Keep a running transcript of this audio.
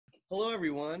Hello,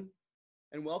 everyone,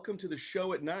 and welcome to the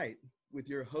show at night with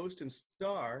your host and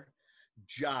star,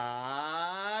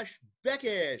 Josh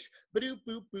Beckish. Badoo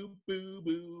boop boop boo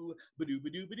boo, badoo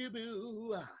badoo badoo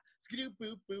boo, skidoo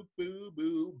boop boop boo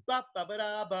boo, ba ba ba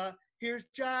da ba. Here's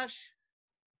Josh.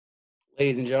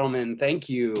 Ladies and gentlemen, thank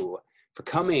you for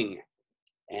coming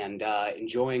and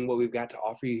enjoying what we've got to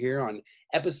offer you here on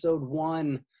episode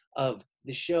 1 of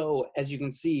the show, as you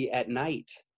can see, at night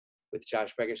with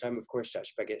Josh Beckish. I'm, of course,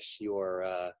 Josh Beckish, your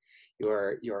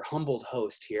humbled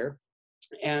host here.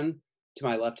 And to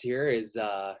my left here is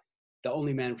the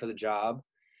only man for the job,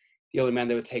 the only man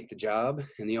that would take the job,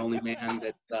 and the only man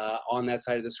that's on that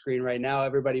side of the screen right now,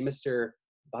 everybody, Mr.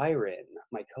 Byron,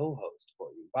 my co-host for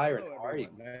you. Byron, Hello, how are you?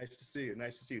 everyone. Nice to see you.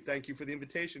 Nice to see you. Thank you for the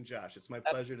invitation, Josh. It's my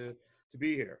pleasure to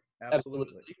be here.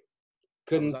 Absolutely. I was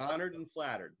Couldn't. honored and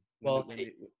flattered. Well,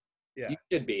 yeah, you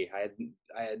should be. I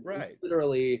had right.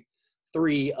 literally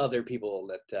 3 other people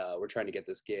that were trying to get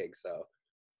this gig, so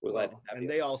we're glad to have and you.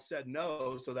 they all said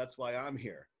no, so that's why I'm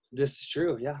here. This is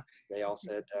true. Yeah, they all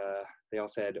said,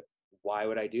 why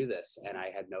would I do this? And I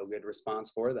had no good response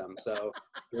for them. So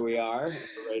here we are.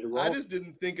 We're ready to roll. I just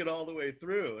didn't think it all the way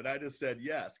through, and I just said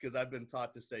yes because I've been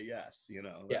taught to say yes.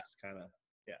 That's kind of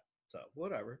So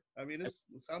whatever. I mean, it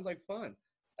sounds like fun.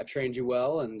 I've trained you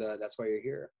well, and that's why you're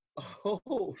here.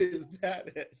 Oh, is that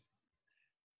it?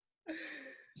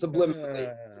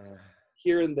 Subliminally,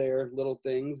 here and there, little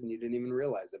things, and you didn't even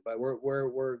realize it. But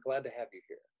we're glad to have you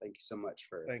here. Thank you so much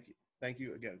for. Thank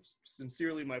you again.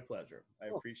 Sincerely, my pleasure. I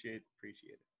appreciate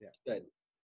it. Yeah. Good.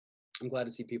 I'm glad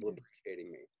to see people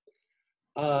appreciating me.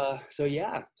 So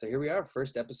here we are,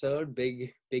 first episode,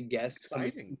 big guests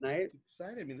Exciting tonight.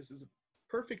 Exciting. I mean, this is a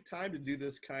perfect time to do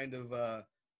this kind of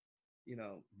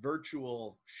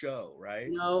virtual show, right?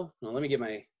 No, let me get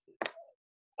my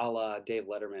a la Dave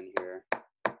Letterman here.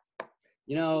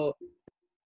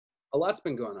 A lot's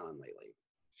been going on lately.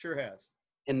 Sure has.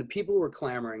 And the people were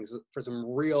clamoring for some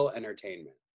real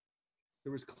entertainment.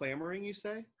 There was clamoring, you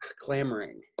say?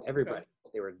 Clamoring. Everybody. Okay.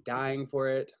 They were dying for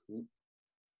it.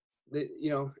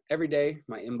 Every day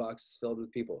my inbox is filled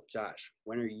with people. Josh,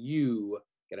 when are you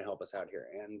going to help us out here?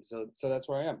 And so that's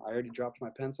where I am. I already dropped my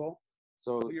pencil.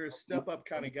 So you're a step up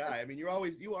kind of guy. I mean,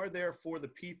 you are there for the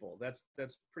people. That's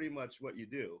pretty much what you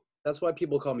do. That's why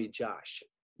people call me Josh,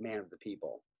 man of the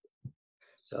people.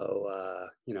 So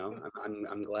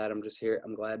I'm glad I'm just here.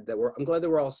 I'm glad that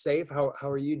we're all safe. How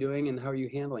are you doing, and how are you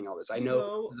handling all this? I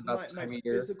know this is about the time of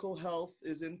year. My physical health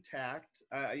is intact.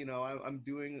 I'm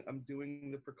doing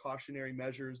the precautionary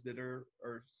measures that are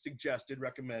suggested,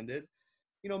 recommended.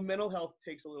 Mental health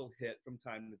takes a little hit from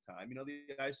time to time.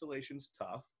 The isolation's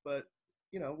tough, but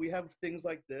we have things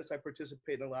like this. I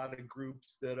participate in a lot of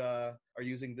groups that are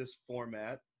using this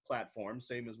platform,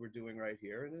 same as we're doing right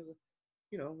here, and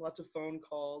lots of phone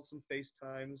calls, some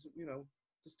FaceTimes,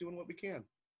 just doing what we can.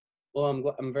 Well,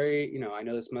 I'm very, I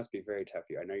know this must be very tough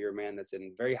for you. I know you're a man that's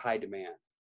in very high demand.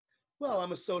 Well,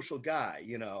 I'm a social guy,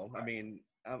 Right. I mean,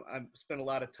 I spent a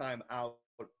lot of time out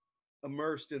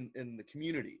immersed in the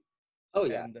community. Oh,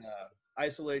 yeah. And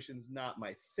isolation's not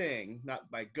my thing,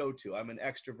 not my go-to. I'm an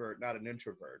extrovert, not an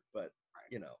introvert, but,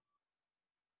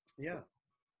 yeah.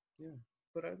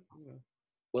 But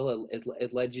Well,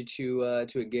 it led you to a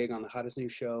gig on the hottest new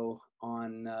show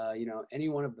on any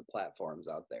one of the platforms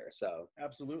out there. So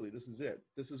absolutely, this is it.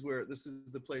 This is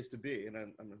the place to be, and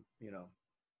I'm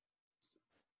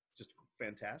just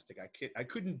fantastic. I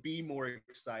couldn't be more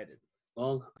excited.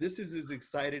 Well, this is as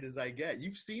excited as I get.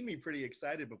 You've seen me pretty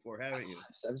excited before, haven't you?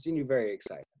 I've seen you very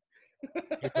excited.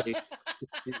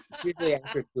 Usually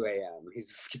after 2 a.m. He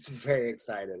gets very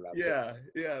excited about something.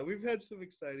 Yeah, we've had some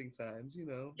exciting times,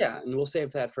 Yeah, and we'll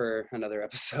save that for another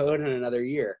episode and another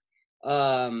year.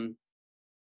 I'm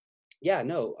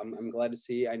glad to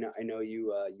see. I know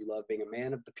you love being a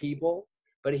man of the people,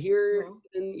 but here,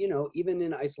 even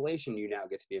in isolation, you now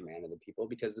get to be a man of the people,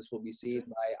 because this will be seen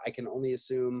by, I can only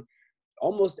assume,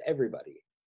 almost everybody.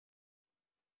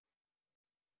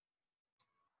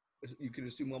 You can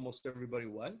assume almost everybody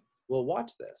what? Will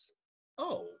watch this.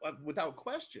 Oh, without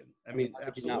question. I mean,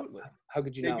 absolutely. How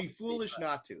could you not? They'd be foolish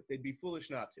not to.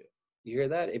 You hear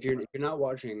that? If you're not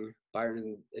watching,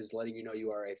 Byron is letting you know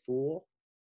you are a fool.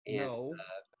 And, no.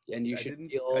 And you should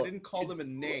I didn't call them a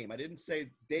name. I didn't say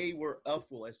they were a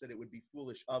fool. I said it would be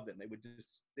foolish of them.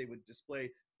 They would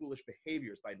display foolish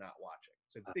behaviors by not watching.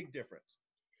 It's a big difference.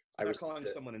 I'm not calling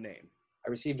someone a name. I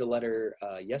received a letter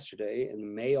yesterday in the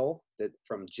mail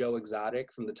from Joe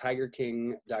Exotic from the Tiger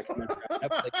King documentary on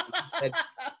Netflix. Said,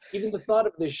 even the thought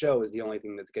of this show is the only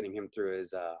thing that's getting him through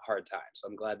his hard time. So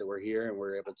I'm glad that we're here and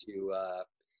we're able to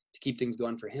keep things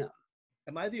going for him.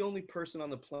 Am I the only person on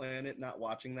the planet not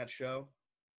watching that show?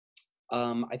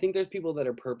 I think there's people that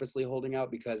are purposely holding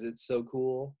out because it's so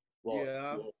cool. Well,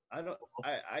 Yeah, I don't.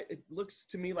 It looks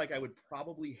to me like I would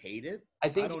probably hate it. I I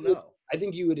think don't you would, know. I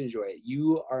think you would enjoy it.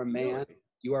 You are a man. Really?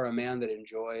 You are a man that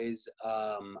enjoys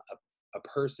a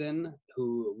person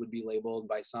who would be labeled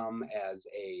by some as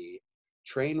a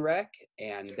train wreck,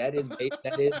 and that is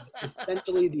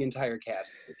essentially the entire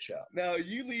cast of the show. Now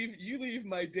you leave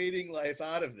my dating life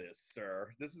out of this,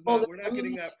 sir. This is Well, not. We're I not mean,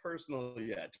 getting that personal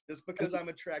yet. Just I because mean, I'm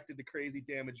attracted to crazy,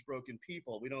 damaged, broken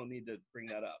people, we don't need to bring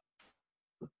that up.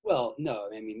 well, no,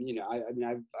 I mean, I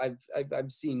mean,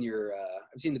 I've seen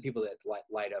I've seen the people that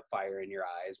light up fire in your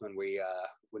eyes when we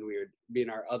would be in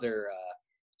our other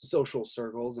social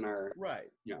circles and our, Right.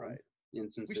 you know, Right.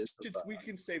 instances of, We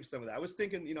can save some of that. I was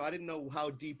thinking, I didn't know how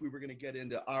deep we were going to get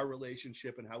into our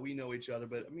relationship and how we know each other,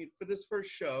 but I mean, for this first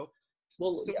show,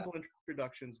 well, yeah, simple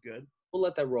introduction's good. we'll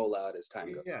let that roll out as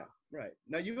time goes. Yeah, right.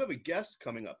 Now you have a guest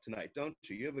coming up tonight, don't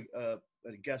you? You have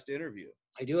a guest interview.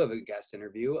 I do have a guest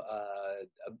interview,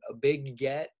 a big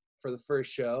get for the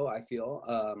first show. I feel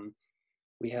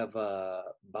we have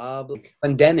Bob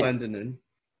Clendenin. Clendenin.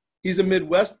 He's a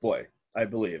Midwest boy, I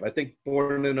believe. I think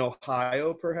born in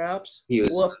Ohio, perhaps. He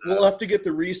was We'll have to get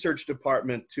the research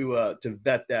department to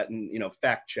vet that and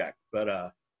fact check.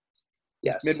 But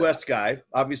yes, Midwest guy,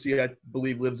 obviously, I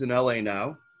believe lives in LA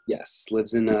now. yes,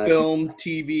 lives in Film,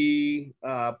 TV,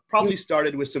 probably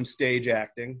started with some stage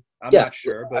acting. I'm yeah, not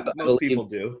sure, but most people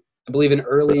do. I believe in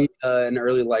early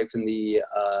life in the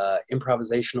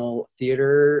improvisational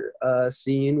theater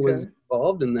scene was Okay.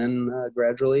 involved, and then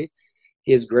gradually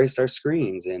he has graced our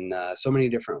screens in so many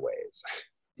different ways.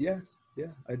 Yeah,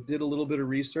 yeah. I did a little bit of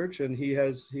research, and he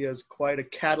has quite a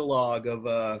catalog of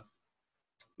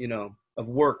of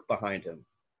work behind him.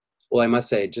 Well, I must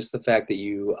say, just the fact that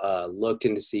you looked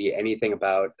in to see anything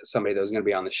about somebody that was going to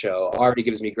be on the show already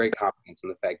gives me great confidence in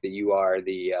the fact that you are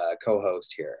the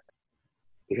co-host here.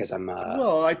 Because I'm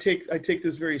Well, I take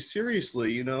this very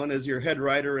seriously, and as your head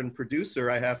writer and producer,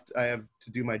 I have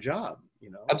to do my job,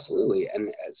 absolutely,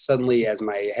 and suddenly as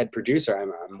my head producer,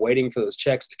 I'm waiting for those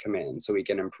checks to come in so we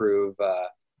can improve,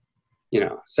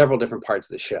 several different parts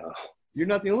of the show. You're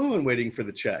not the only one waiting for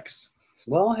the checks.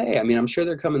 Well, hey, I mean, I'm sure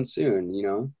they're coming soon.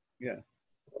 Yeah.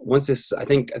 Once this, I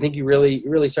think you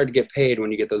really start to get paid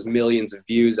when you get those millions of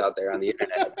views out there on the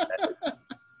internet.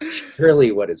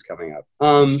 Surely, what is coming up?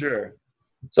 Sure.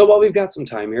 So while we've got some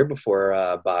time here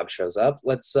before Bob shows up,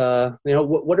 let's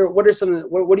what are some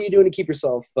what are you doing to keep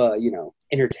yourself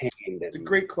entertained? It's a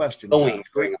great question, Going,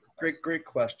 John. Great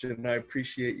question. I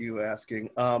appreciate you asking.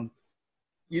 I'm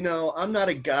not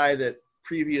a guy that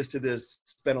previous to this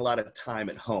spent a lot of time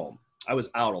at home. I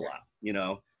was out a lot,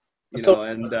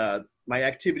 and my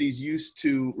activities used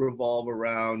to revolve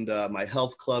around my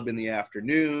health club in the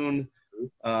afternoon.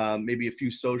 Maybe a few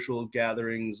social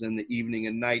gatherings in the evening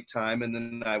and nighttime, and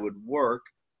then I would work.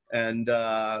 And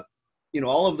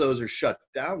all of those are shut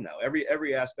down now.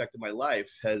 Every aspect of my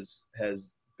life has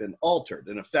been altered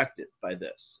and affected by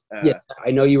this. Yeah,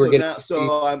 I know you were getting.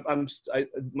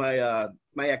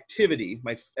 My activity,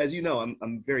 as you know,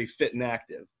 I'm very fit and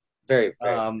active. Very.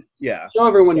 Yeah. Show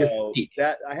everyone your physique.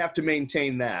 That I have to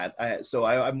maintain that.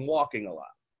 I'm walking a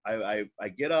lot. I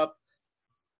get up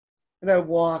and I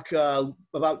walk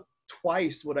about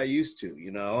twice what I used to.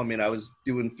 I mean, I was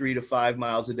doing 3 to 5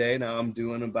 miles a day. Now I'm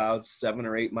doing about 7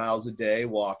 or 8 miles a day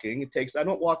walking. I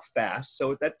don't walk fast,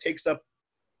 so that takes up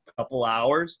a couple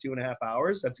hours, 2.5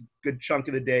 hours. That's a good chunk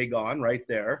of the day gone right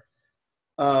there.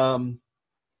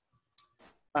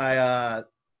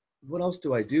 What else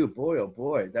do I do? Boy, oh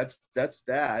boy, that's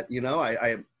that.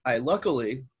 I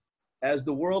luckily, as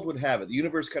the world would have it, the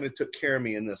universe kind of took care of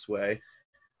me in this way.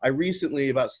 I recently,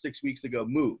 about 6 weeks ago,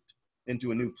 moved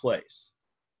into a new place.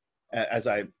 As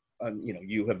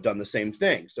you have done the same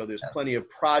thing. So there's plenty of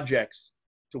projects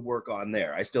to work on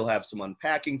there. I still have some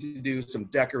unpacking to do, some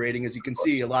decorating. As you can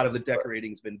see, a lot of the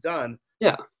decorating's been done.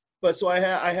 Yeah. But so I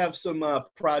have some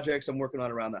projects I'm working on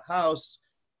around the house.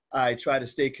 I try to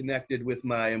stay connected with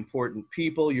my important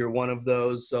people. You're one of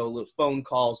those. So phone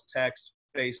calls, text,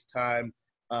 FaceTime.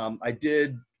 I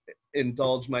did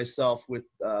indulge myself with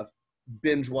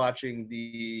binge watching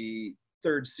the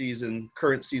current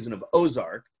season of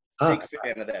Ozark. Big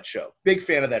fan of that show. Big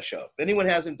fan of that show. If anyone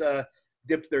hasn't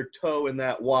dipped their toe in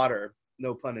that water,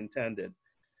 no pun intended,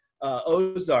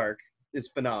 Ozark is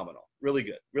phenomenal. Really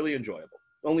good. Really enjoyable.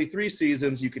 Only 3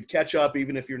 seasons. You could catch up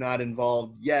even if you're not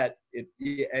involved yet.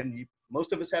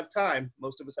 Most of us have time.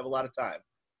 Most of us have a lot of time.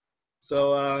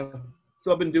 So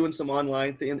I've been doing some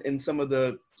online in some of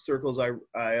the circles I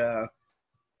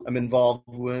I'm involved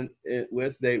with.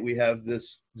 We have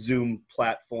this Zoom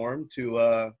platform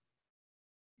to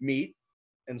meet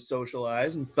and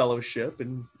socialize and fellowship,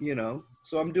 and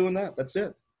so I'm doing that. That's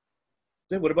it.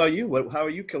 What about you? How are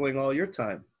you killing all your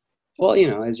time? Well,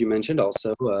 as you mentioned,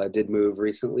 also did move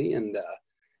recently, and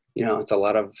it's a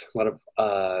lot of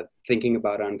thinking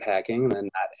about unpacking and then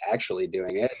not actually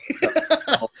doing it. So,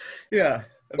 Yeah,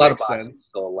 that a lot of makes boxes sense.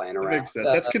 still lying That around. makes sense.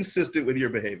 That's consistent with your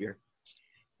behavior.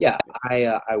 Yeah,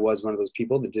 I was one of those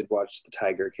people that did watch the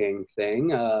Tiger King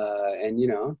thing, and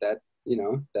that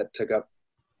took up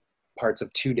parts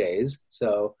of 2 days.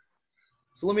 So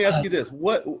let me ask you this: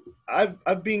 What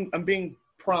I'm being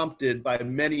prompted by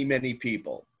many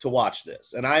people to watch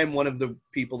this, and I am one of the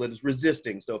people that is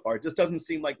resisting so far. It just doesn't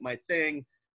seem like my thing.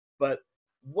 But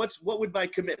what would my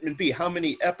commitment be? How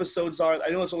many episodes are? I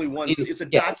know it's only one. It's a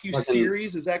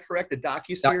docu-series. Is that correct? A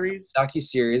docu-series.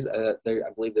 Docu-series. I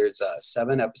believe there's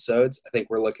 7 episodes. I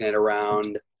think we're looking at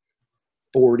around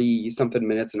 40 something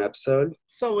minutes an episode.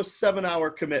 So a 7-hour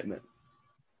commitment.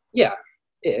 Yeah,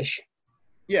 ish.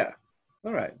 Yeah.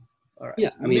 All right.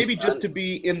 Yeah, I mean, maybe just to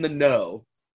be in the know,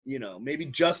 maybe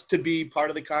just to be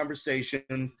part of the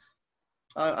conversation.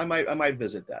 I might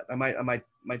visit that. I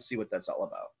might see what that's all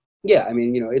about. Yeah, I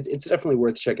mean, it's definitely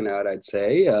worth checking out, I'd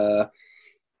say.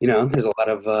 There's a lot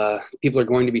of people are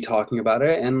going to be talking about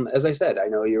it, and as I said, I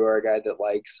know you are a guy that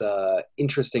likes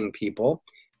interesting people,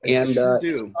 and sure it's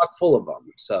do. chock full of them.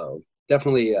 So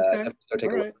definitely go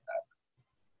take a look at that.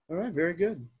 All right, very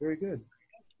good, very good.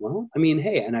 Well, I mean,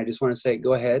 hey, and I just want to say,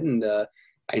 go ahead and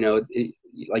I know,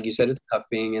 like you said, it's tough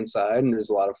being inside, and there's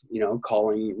a lot of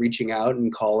reaching out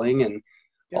and calling and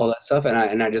all that stuff.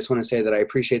 And I just want to say that I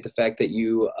appreciate the fact that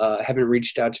you haven't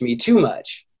reached out to me too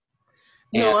much.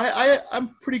 No,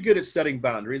 I'm pretty good at setting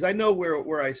boundaries. I know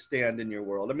where I stand in your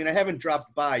world. I mean, I haven't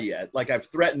dropped by yet, like I've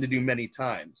threatened to do many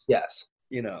times. Yes.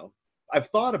 I've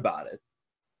thought about it.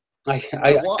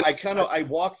 I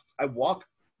walk.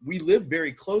 We live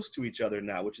very close to each other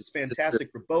now, which is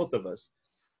fantastic for both of us.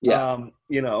 Yeah.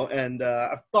 And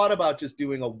I've thought about just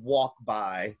doing a walk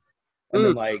by, and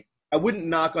then I wouldn't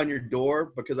knock on your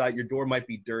door because your door might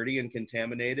be dirty and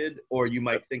contaminated, or you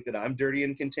might think that I'm dirty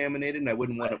and contaminated, and I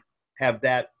wouldn't want to have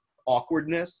that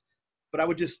awkwardness. But I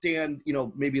would just stand,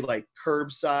 maybe like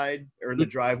curbside or in the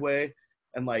driveway,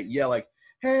 and yell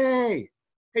hey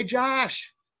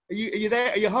Josh, are you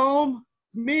there? Are you home?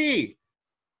 Me.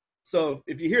 So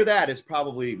if you hear that, it's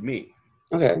probably me.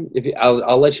 Okay.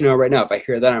 I'll let you know right now. If I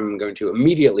hear that, I'm going to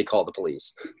immediately call the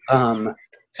police.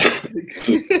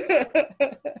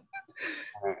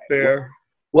 Fair.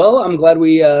 Well, I'm glad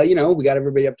we got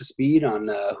everybody up to speed on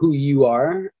who you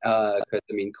are. Because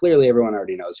I mean, clearly everyone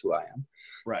already knows who I am.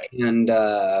 Right. And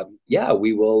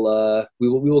we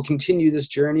will continue this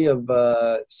journey of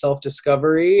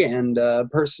self-discovery and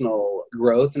personal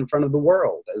growth in front of the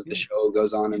world as the show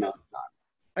goes on and on and on.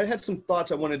 I had some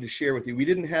thoughts I wanted to share with you. We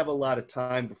didn't have a lot of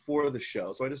time before the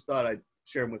show, so I just thought I'd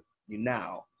share them with you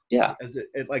now. Yeah. As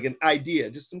like an idea,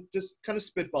 just kind of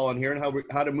spitballing here, and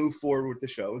how to move forward with the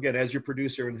show. Again, as your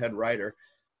producer and head writer,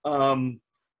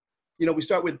 we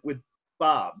start with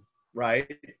Bob,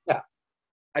 right? Yeah.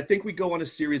 I think we go on a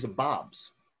series of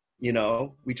Bobs.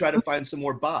 We try to find some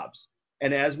more Bobs,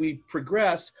 and as we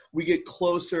progress, we get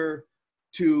closer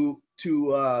to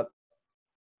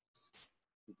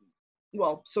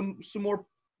some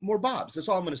more Bobs. That's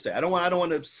all I'm going to say. I don't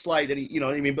want to slight any, you know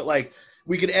what I mean? But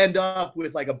we could end up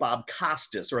with a Bob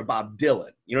Costas or a Bob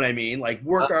Dylan. You know what I mean?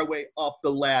 Work our way up the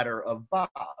ladder of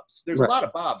Bobs. There's a lot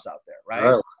of Bobs out there,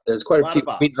 right? There's quite a few.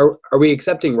 I mean, are we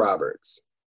accepting Roberts?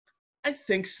 I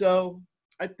think so.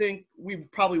 I think we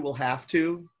probably will have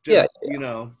to. Right.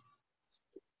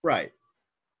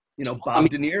 Bob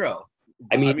De Niro.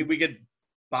 I mean, we get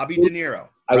Bobby De Niro,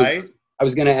 right? I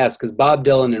was going to ask because Bob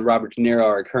Dylan and Robert De Niro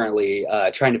are currently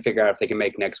trying to figure out if they can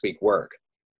make next week work.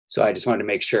 So I just wanted to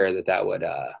make sure that would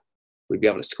we'd be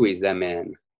able to squeeze them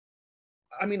in.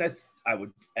 I mean, I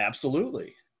would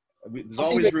absolutely. There's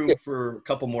always room for a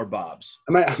couple more Bobs.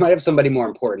 I might have somebody more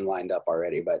important lined up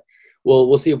already, but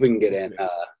we'll see if we can get in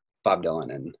Bob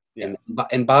Dylan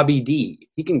and Bobby D.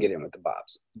 He can get in with the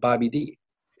Bobs. It's Bobby D.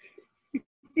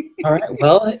 All right.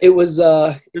 Well, it was.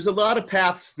 There's a lot of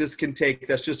paths this can take.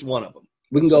 That's just one of them.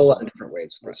 We can go a lot of different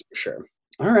ways with this for sure.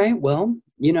 All right. Well,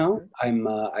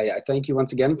 I thank you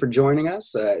once again for joining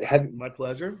us. My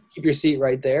pleasure. Keep your seat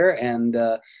right there. And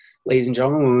ladies and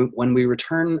gentlemen, when we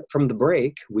return from the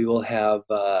break, we will have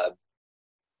the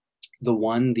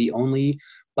one, the only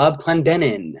Bob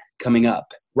Clendenin coming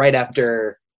up right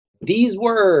after these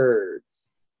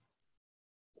words.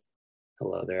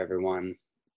 Hello there, everyone.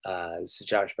 This is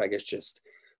Josh Beggis just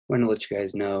want to let you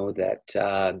guys know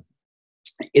that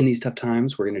in these tough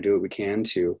times, we're going to do what we can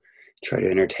to try to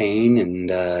entertain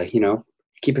and,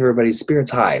 keep everybody's spirits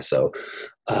high. So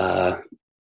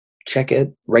check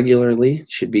it regularly.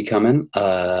 Should be coming.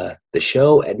 The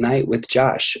show at night with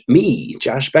Josh. Me,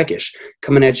 Josh Beckish,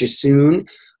 coming at you soon.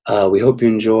 We hope you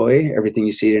enjoy everything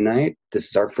you see tonight. This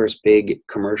is our first big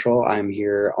commercial. I'm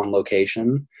here on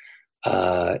location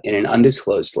in an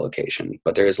undisclosed location,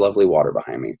 but there is lovely water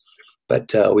behind me.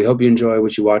 But we hope you enjoy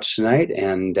what you watch tonight,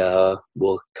 and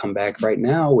we'll come back right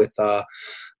now with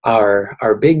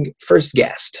our big first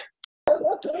guest.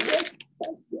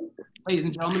 Ladies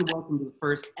and gentlemen, welcome to the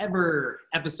first ever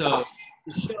episode of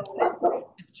the show.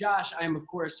 It's Josh. I am, of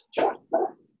course, Josh,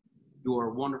 your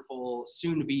wonderful,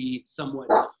 soon-to-be somewhat.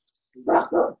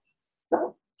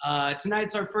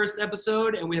 Tonight's our first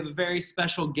episode, and we have a very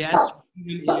special guest.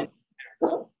 Just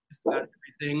about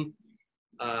everything.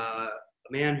 A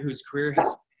man whose career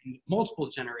has spanned multiple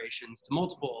generations to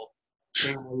multiple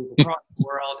families across the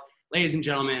world. Ladies and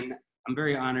gentlemen, I'm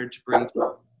very honored to bring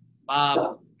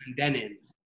Bob Clendenin.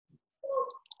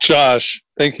 Josh,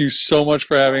 thank you so much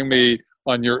for having me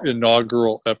on your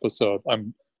inaugural episode.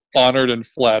 I'm honored and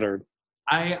flattered.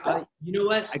 I you know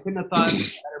what? I couldn't have thought of a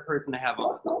better person to have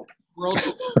on.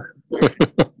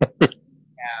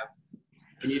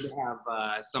 We need to have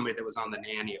somebody that was on The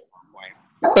Nanny at one point.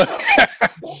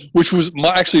 Which was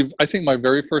I think my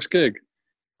very first gig.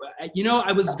 I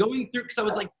was going through, because I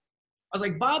was like,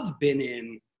 Bob's been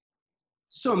in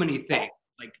so many things.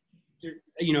 Like,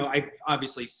 I've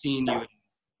obviously seen you in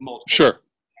multiple Sure.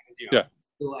 things, yeah. A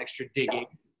little extra digging.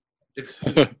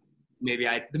 maybe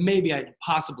I'd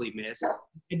possibly missed.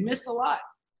 I'd missed a lot.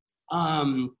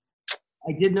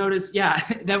 I did notice,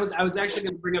 I was actually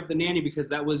going to bring up The Nanny because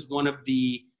that was one of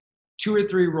the 2 or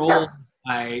 3 roles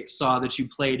I saw that you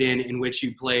played in which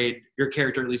you played, your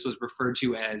character at least was referred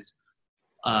to as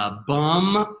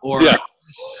bum or. Yeah.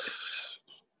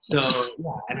 So,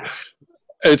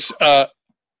 It's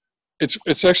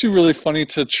actually really funny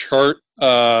to chart.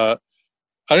 I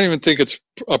don't even think it's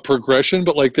a progression,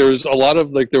 but like there's a lot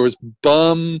of there was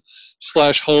bum /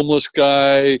 homeless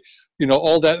guy,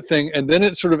 all that thing, and then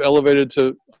it sort of elevated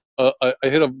to I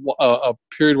hit a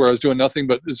period where I was doing nothing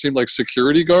but it seemed like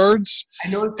security guards. I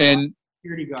noticed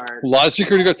security guards. A lot of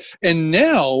security guards, and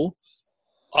now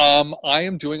I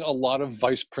am doing a lot of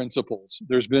vice principals.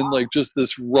 There's been just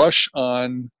this rush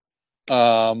on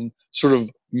sort of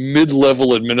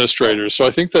mid-level administrators. So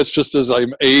I think that's just as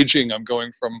I'm aging, I'm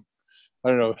going from, I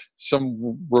don't know,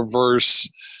 some reverse,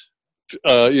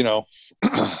 I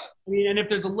mean, and if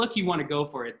there's a look you want to go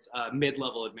for, it's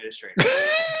mid-level administrator.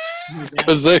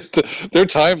 Because they're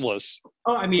timeless.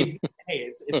 Oh, I mean, hey,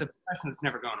 it's a profession that's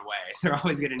never going away. They're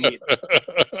always going to need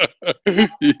it.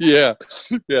 Yeah.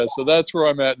 So that's where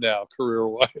I'm at now,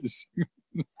 career-wise.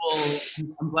 Well,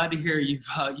 I'm glad to hear you've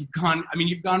gone. I mean,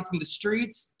 you've gone from the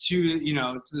streets to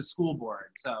to the school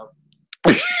board. So,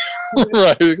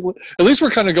 right. At least we're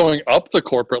kind of going up the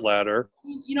corporate ladder.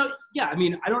 Yeah. I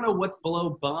mean, I don't know what's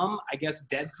below bum. I guess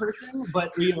dead person,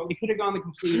 but we could have gone the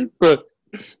complete.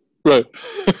 Right.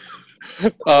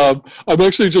 I'm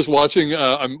actually just watching.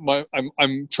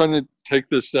 I'm trying to take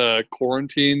this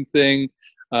quarantine thing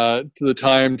to the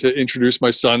time to introduce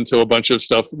my son to a bunch of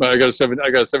stuff. I got a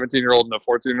 17-year-old and a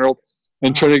 14-year-old,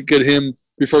 and trying to get him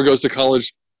before he goes to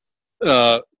college,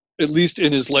 at least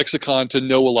in his lexicon, to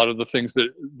know a lot of the things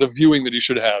that the viewing that he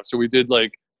should have. So we did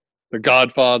The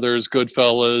Godfathers,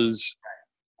 Goodfellas,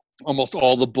 almost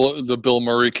all the Bill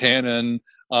Murray canon.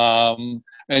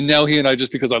 And now he and I,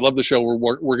 just because I love the show,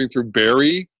 we're working through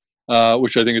Barry,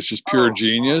 which I think is just pure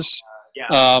genius.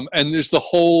 Yeah. And there's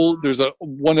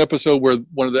one episode where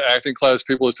one of the acting class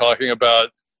people is talking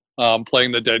about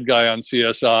playing the dead guy on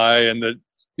CSI, and that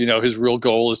his real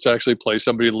goal is to actually play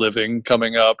somebody living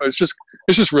coming up. It's just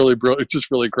really brilliant. It's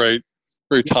just really great,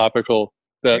 very topical.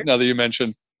 Now that you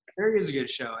mentioned, Barry is a good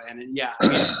show, and I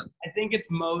mean, I think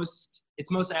it's most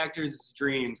actors'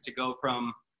 dreams to go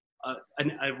from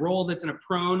a role that's in a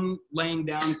prone, laying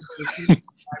down position,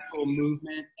 actual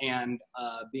movement, and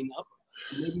being up.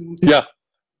 Yeah.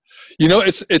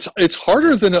 It's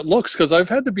harder than it looks, because I've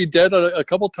had to be dead a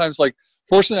couple times.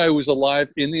 Fortunately, I was alive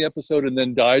in the episode and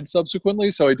then died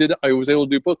subsequently, so I was able to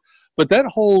do both. But that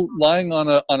whole lying on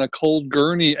a cold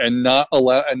gurney and not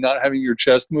having your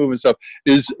chest move and stuff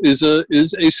is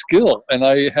a skill, and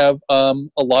I have a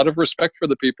lot of respect for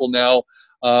the people now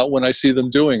when I see them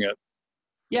doing it.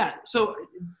 Yeah. So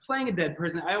playing a dead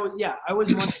person, I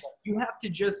always wonder, do you have to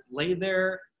just lay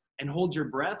there and hold your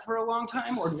breath for a long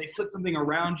time, or do they put something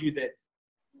around you that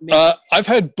I've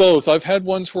had both. I've had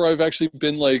ones where I've actually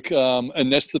been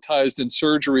anesthetized in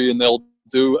surgery, and they'll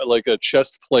do like a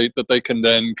chest plate that they can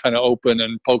then kind of open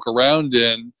and poke around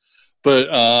in. But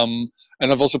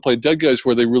and I've also played dead guys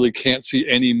where they really can't see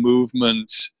any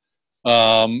movement,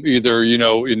 either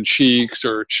in cheeks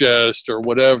or chest or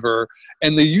whatever,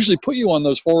 and they usually put you on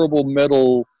those horrible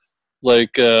metal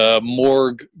like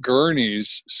morgue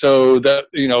gurneys, so that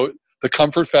the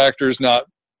comfort factor is not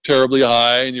terribly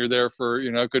high, and you're there for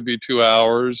it could be 2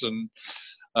 hours, and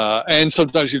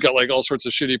sometimes you've got like all sorts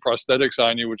of shitty prosthetics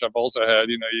on you, which I've also had,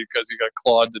 because you got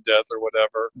clawed to death or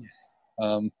whatever.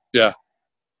 Yeah.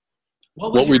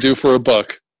 What we do for a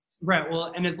buck. Right.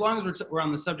 Well, and as long as we're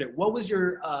on the subject, what was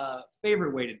your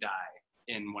favorite way to die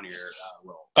in one of your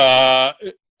roles?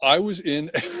 I was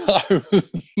in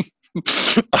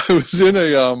I was in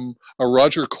a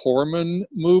Roger Corman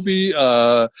movie.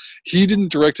 He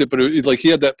didn't direct it, but he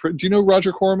had that. Do you know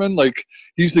Roger Corman? Like,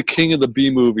 he's the king of the B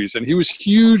movies, and he was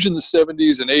huge in the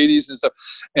 70s and 80s and stuff.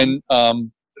 And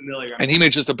familiar. And he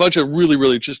made just a bunch of really,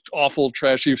 really just awful,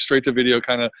 trashy, straight-to-video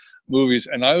kind of movies.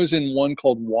 And I was in one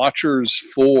called Watchers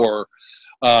 4.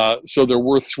 So there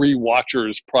were 3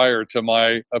 Watchers prior to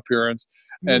my appearance.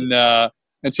 And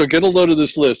so get a load of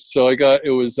this list. So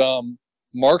it was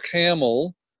Mark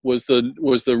Hamill was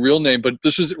the real name, but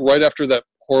this was right after that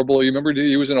horrible, you remember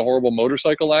he was in a horrible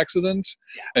motorcycle accident,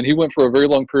 and he went for a very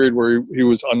long period where he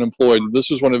was unemployed. This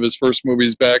was one of his first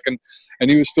movies back, and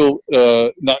he was still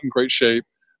not in great shape.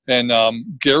 And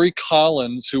Gary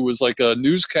Collins, who was like a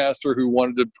newscaster who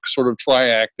wanted to sort of try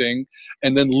acting,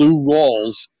 and then Lou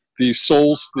Rawls,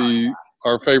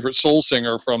 our favorite soul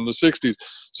singer from the 60s.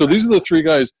 So these are the 3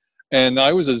 guys. And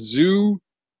I was a zoo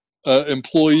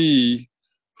employee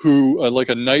like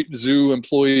a night zoo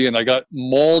employee, and I got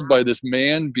mauled by this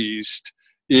man beast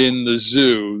in the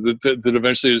zoo that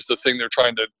eventually is the thing they're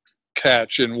trying to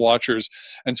catch in Watchers.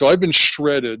 And so I've been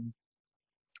shredded,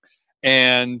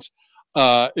 and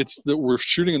we're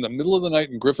shooting in the middle of the night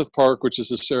in Griffith Park, which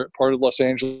is a part of Los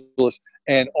Angeles,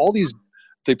 and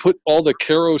they put all the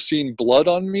kerosene blood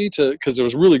on me because it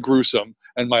was really gruesome,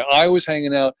 and my eye was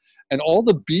hanging out, and all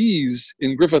the bees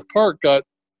in Griffith Park got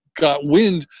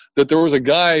wind that there was a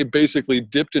guy basically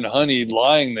dipped in honey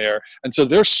lying there, and so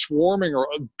they're swarming, or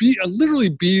literally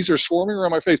bees are swarming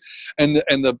around my face, and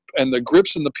the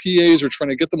grips and the PAs are trying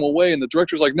to get them away, and the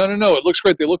director's like, no, it looks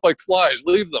great, they look like flies,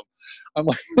 leave them. I'm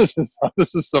like, this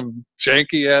is some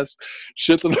janky ass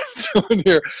shit that I'm doing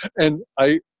here, and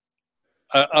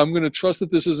I'm going to trust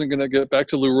that this isn't going to get back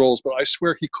to Lou Rawls, but I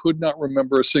swear he could not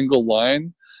remember a single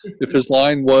line. If his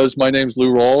line was, "My name's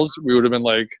Lou Rawls," we would have been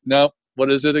like, no, what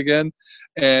is it again?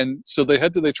 And so they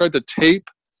tried to tape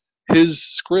his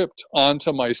script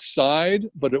onto my side,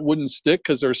 but it wouldn't stick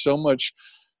because there's so much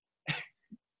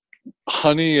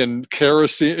honey and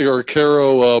kerosene or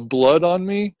caro blood on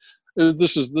me.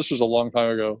 This was a long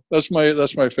time ago. That's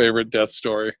my favorite death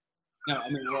story. No,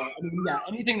 yeah,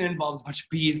 anything that involves a bunch of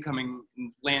bees coming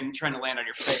and trying to land on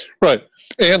your face. Right,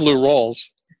 and Lou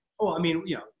Rawls. Oh,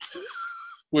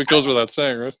 It goes without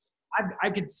saying, right?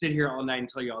 I could sit here all night and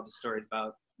tell you all the stories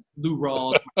about Lou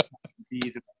Rawls,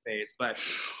 bees in the face, but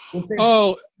we'll say.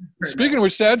 Oh, speaking of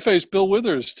which, sad face Bill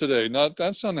Withers today.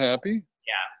 That's unhappy. Yeah,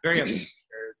 very upsetting.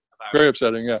 Very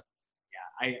upsetting. Yeah.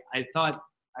 Yeah, I thought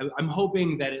I'm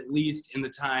hoping that at least in the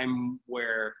time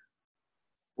where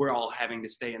we're all having to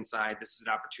stay inside, this is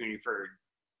an opportunity for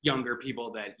younger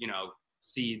people that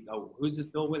see, oh, who's this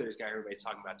Bill Withers guy everybody's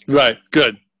talking about? Right.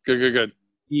 Good.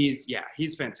 He's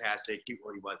fantastic. He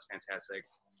was fantastic.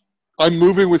 I'm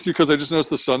moving with you because I just noticed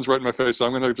the sun's right in my face, so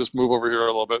I'm going to just move over here a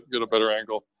little bit, get a better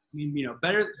angle. I mean,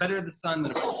 better the sun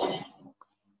than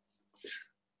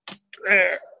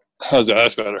there. How's that?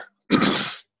 That's better.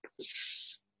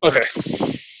 Okay.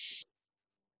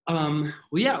 The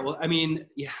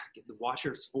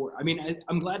Watchers 4.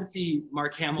 I'm glad to see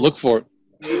Mark Hamill. Look for it.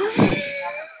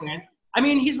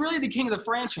 He's really the king of the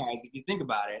franchise if you think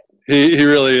about it. He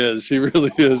really is. He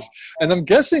really is. And I'm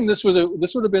guessing this would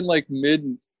have been like mid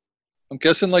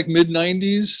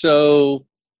 90s. So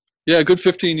yeah, a good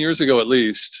 15 years ago at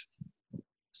least.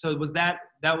 So was that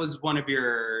was one of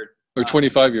your, or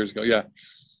 25 years ago? Yeah.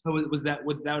 So that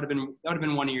would have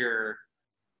been one of your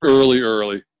early,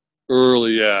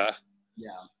 yeah.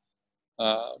 Yeah.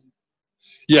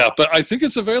 Yeah, but I think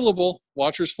it's available.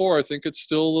 Watchers 4. I think it's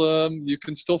still you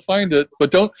can still find it,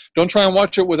 but don't try and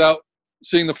watch it without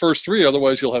seeing the first 3.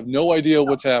 Otherwise, you'll have no idea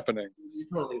what's happening. You're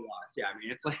totally lost. Yeah,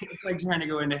 it's like trying to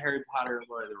go into Harry Potter and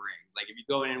Lord of the Rings. Like if you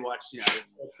go in and watch,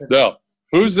 No,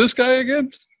 who's this guy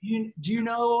again? Do you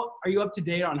know? Are you up to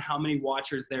date on how many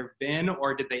Watchers there have been,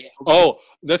 or did they? Oh,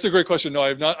 that's a great question. No,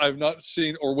 I've not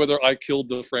seen, or whether I killed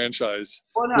the franchise,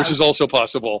 which is also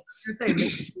possible. I was gonna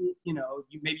say,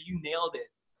 maybe you nailed it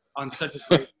on such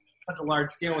a large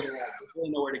scale. I don't really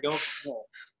know where to go from there.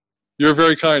 You're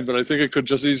very kind, but I think it could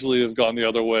just easily have gone the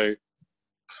other way.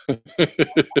 I'll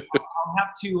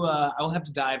have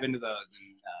to dive into those.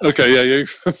 And, okay, yeah, you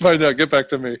find out. Get back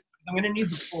to me. I'm going to need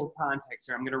the full context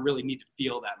here. I'm going to really need to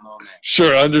feel that moment.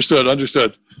 Sure, understood. Or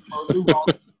Lou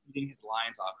Walsh eating his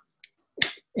lines off.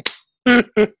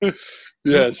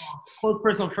 Yes. Close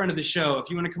personal friend of the show. If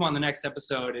you want to come on the next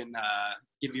episode and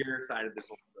give your side of this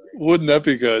whole story. Wouldn't that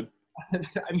be good?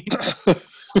 I mean,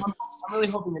 I'm really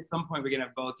hoping at some point we can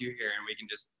have both you here and we can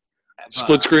just have,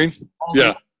 split screen.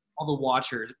 All the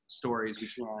watcher stories we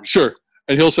can. Sure,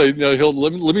 and he'll say, "No,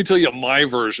 let me tell you my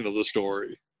version of the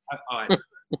story."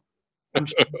 I'm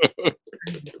sure.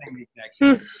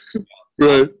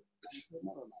 Right.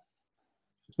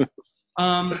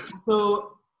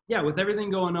 So yeah, with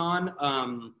everything going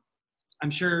on,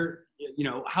 I'm sure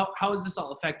how is this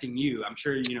all affecting you? I'm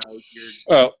sure you're.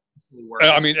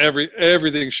 I mean,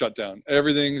 everything's shut down.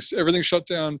 Everything's shut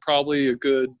down. Probably a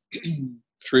good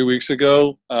 3 weeks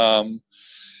ago.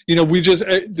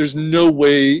 There's no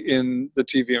way in the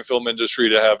TV and film industry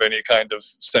to have any kind of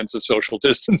sense of social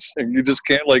distancing. You just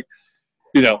can't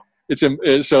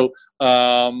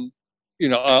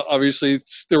obviously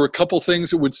there were a couple things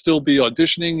that would still be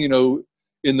auditioning,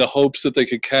 in the hopes that they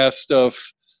could cast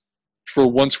stuff for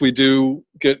once we do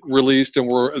get released and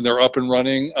they're up and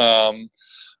running.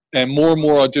 And more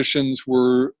auditions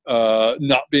were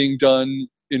not being done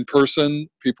in person.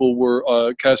 People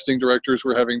were casting directors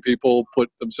were having people put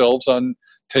themselves on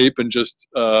tape and just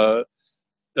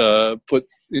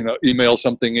email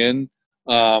something in.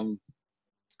 And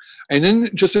then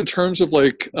just in terms of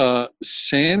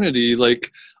sanity,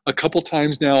 a couple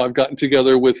times now I've gotten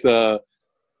together with a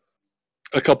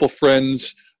couple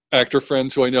friends, actor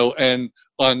friends who I know, and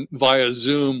via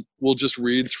Zoom, we'll just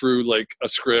read through a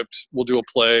script. We'll do a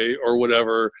play or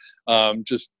whatever,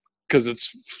 just because it's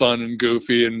fun and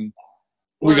goofy, and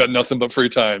we got nothing but free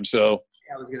time. So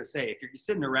I was gonna say, if you're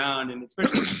sitting around, and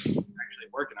especially if you're actually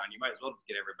working on, you might as well just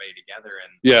get everybody together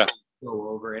and go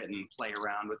over it and play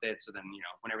around with it. So then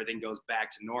when everything goes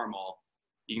back to normal,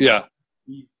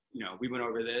 we went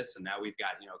over this, and now we've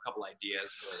got a couple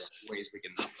ideas for ways we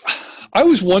can. I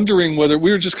was wondering whether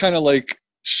we were just kind of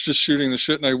just shooting the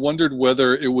shit, and I wondered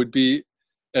whether it would be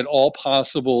at all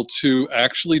possible to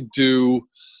actually do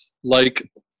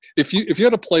if you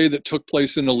had a play that took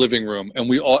place in a living room, and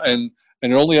we all and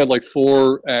it only had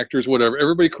 4 actors, whatever.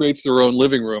 Everybody creates their own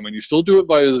living room, and you still do it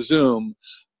via Zoom,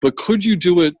 but could you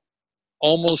do it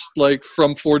almost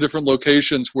from 4 different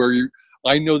locations where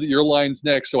I know that your line's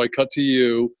next, so I cut to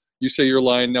you. You say your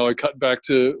line, now I cut back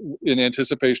to in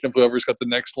anticipation of whoever's got the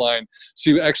next line. So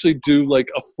you actually do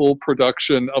a full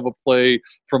production of a play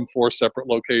from 4 separent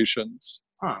locations.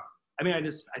 Huh. I mean,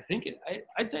 I'd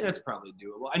say that's probably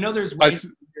doable. I know there's ways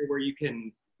where you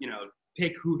can,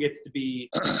 pick who gets to be,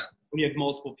 when you have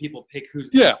multiple people, pick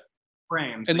who's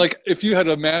frames. And if you had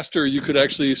a master, you could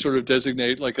actually sort of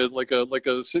designate like a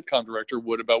sitcom director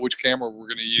would about which camera we're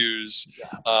going to use.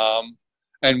 Yeah.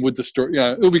 And with the story,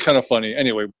 it would be kind of funny.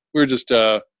 Anyway, we're just,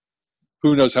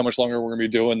 who knows how much longer we're going to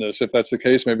be doing this. If that's the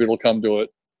case, maybe it'll come to it.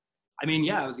 I mean,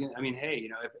 hey,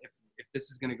 if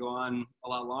this is going to go on a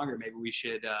lot longer, maybe we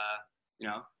should,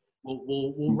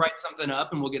 we'll write something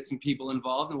up and we'll get some people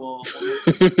involved and we'll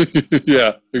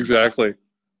yeah, exactly.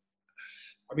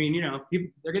 I mean,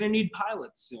 they're going to need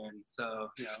pilots soon. So,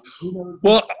 who knows?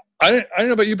 Well, I don't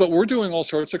know about you, but we're doing all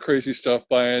sorts of crazy stuff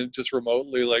by just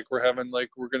remotely. We're having,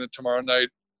 we're going to tomorrow night,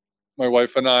 my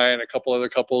wife and I and a couple other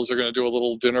couples are going to do a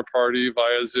little dinner party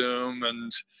via Zoom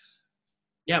and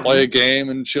play a game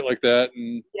and shit like that.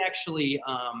 And we actually,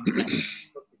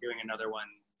 supposed to be doing another one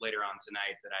later on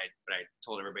tonight but I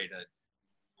told everybody to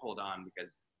hold on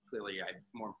because clearly I have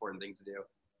more important things to do.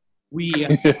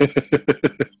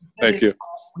 Thank you.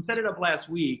 We set it up last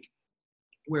week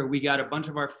where we got a bunch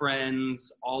of our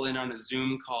friends all in on a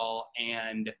Zoom call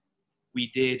and we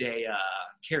did a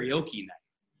karaoke night.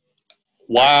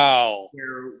 Wow.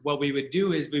 Where what we would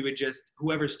do is we would just,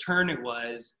 whoever's turn it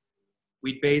was,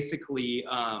 we'd basically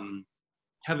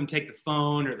have them take the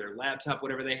phone or their laptop,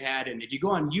 whatever they had. And if you go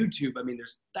on YouTube, I mean,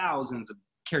 there's thousands of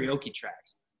karaoke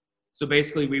tracks. So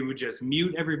basically we would just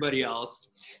mute everybody else,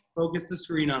 focus the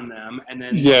screen on them, and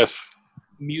then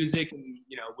music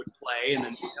would play. And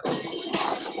then,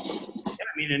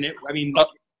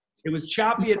 it was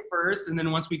choppy at first. And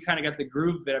then once we kind of got the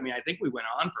groove of it, I think we went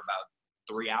on for about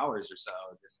 3 hours or so.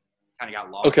 Just kind of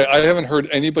got lost. Okay, I haven't heard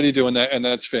anybody doing that, and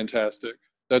that's fantastic.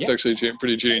 That's actually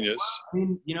pretty genius. I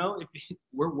mean, if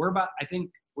we're about, I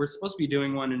think we're supposed to be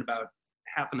doing one in about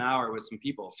half an hour with some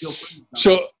people. Feel free.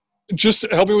 So just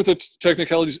help me with the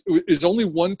technicalities. Is only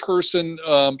one person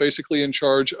basically in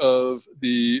charge of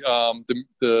the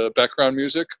background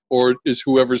music, or is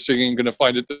whoever's singing going to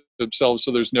find it themselves?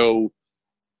 So there's no.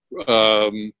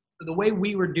 So the way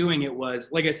we were doing it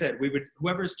was, like I said, we would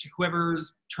whoever's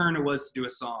turn it was to do a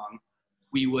song,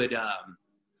 we would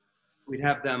we'd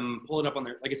have them pull it up on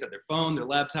their, like I said, their phone, their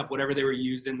laptop, whatever they were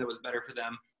using that was better for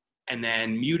them, and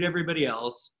then mute everybody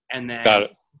else, and then Got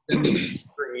it.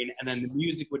 And then the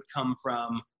music would come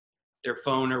from their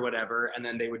phone or whatever, and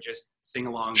then they would just sing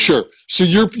along. Sure. So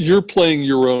you're playing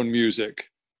your own music.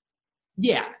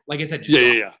 Yeah, like I said, just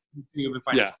Yeah. YouTube and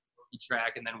find a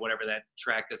track, and then whatever that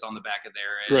track that's on the back of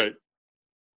there, and right.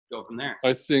 go from there.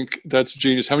 I think that's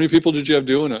genius. How many people did you have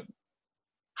doing it?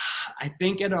 I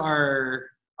think at our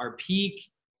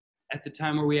peak, at the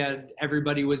time where we had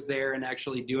everybody was there and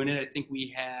actually doing it, I think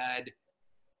we had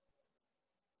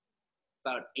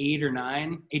about 8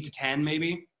 to 10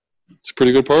 maybe. It's a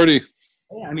pretty good party.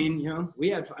 Yeah, I mean, we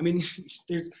have. I mean,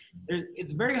 there's.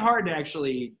 It's very hard to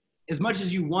actually, as much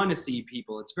as you want to see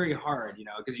people, it's very hard,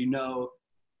 because you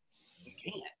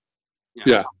can't.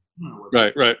 Yeah.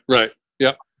 Right.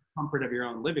 Yeah. Comfort of your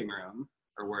own living room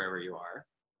or wherever you are,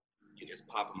 you just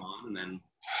pop them on and then.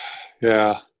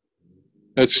 Yeah,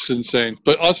 that's just insane.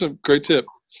 But awesome, great tip.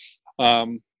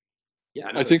 Yeah,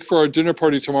 I think for our dinner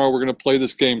party tomorrow, we're going to play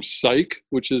this game Psych,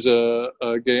 which is an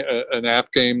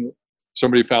app game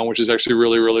somebody found, which is actually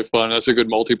really, really fun. That's a good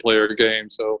multiplayer game.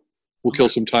 So we'll kill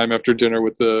some time after dinner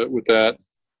with that.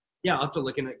 Yeah, I'll have to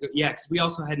look in it. Yeah, because we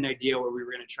also had an idea where we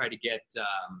were going to try to get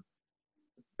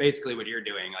basically what you're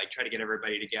doing, like try to get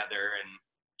everybody together and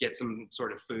get some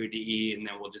sort of food to eat, and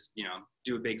then we'll just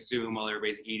do a big Zoom while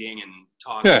everybody's eating and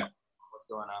talk about what's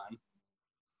going on.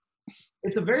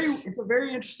 It's a very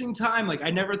interesting time. Like, I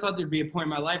never thought there'd be a point in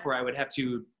my life where I would have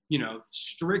to,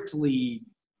 strictly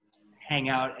hang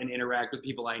out and interact with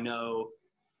people I know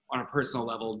on a personal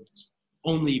level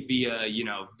only via,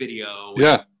 video.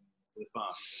 Yeah. With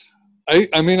phone.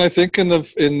 I mean, I think in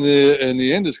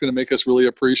the end, it's going to make us really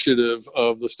appreciative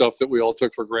of the stuff that we all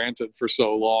took for granted for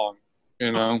so long.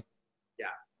 Yeah.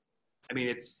 I mean,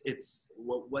 it's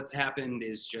what's happened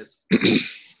is just,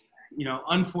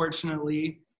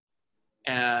 unfortunately,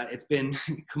 it's been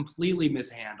completely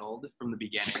mishandled from the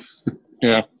beginning.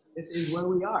 Yeah. This is where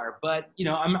we are, but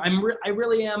I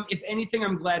really am. If anything,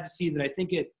 I'm glad to see that. I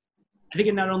think it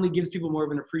not only gives people more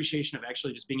of an appreciation of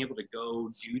actually just being able to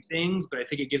go do things, but I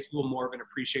think it gives people more of an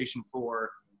appreciation for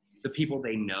the people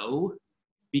they know.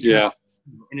 Because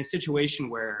in a situation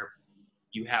where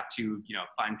you have to,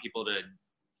 find people to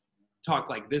talk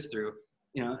like this through,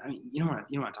 I mean, you don't want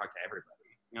to talk to everybody.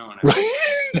 Right.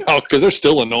 No, because they're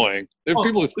still annoying.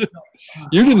 People,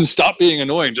 you didn't stop being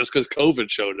annoying just because COVID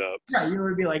showed up. Yeah, you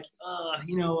would be like,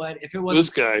 you know what? If it wasn't this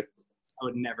guy, I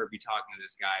would never be talking to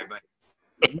this guy. But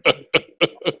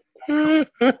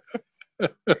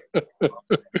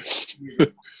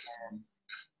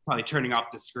probably turning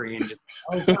off the screen. Just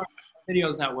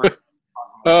video's not working.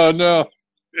 Oh no!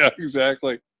 Yeah,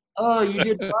 exactly. Oh, you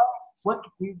did what? What?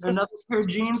 Another pair of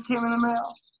jeans came in the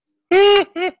mail.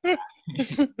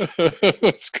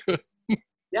 That's good.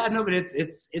 Yeah, no, but it's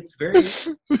very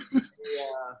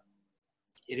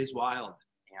it is wild,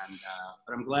 and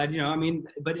but I'm glad, I mean,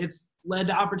 but it's led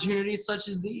to opportunities such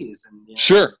as these, and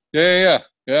sure, yeah.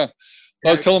 I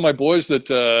was telling my boys that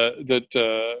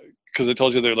because I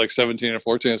told you they're like 17 or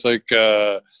 14. It's like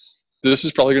this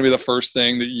is probably going to be the first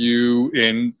thing that you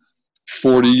in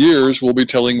 40 years will be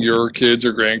telling your kids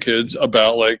or grandkids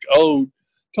about, like, oh,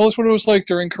 tell us what it was like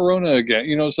during Corona again.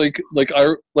 It's like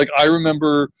I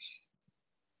remember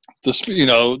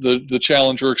the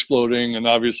Challenger exploding, and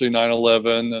obviously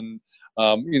 9/11, and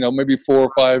maybe 4 or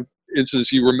 5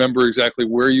 instances you remember exactly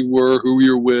where you were, who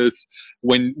you're with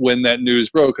when that news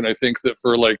broke. And I think that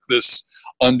for like this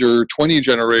under 20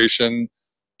 generation,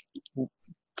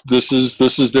 this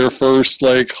is their first,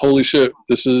 like, holy shit,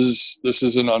 this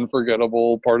is an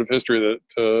unforgettable part of history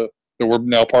that we're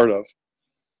now part of.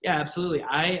 Yeah, absolutely.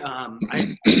 I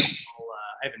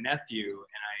have a nephew,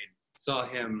 and I saw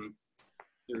him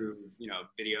through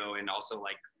video and also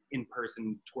like in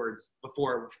person towards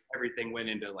before everything went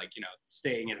into like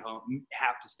staying at home,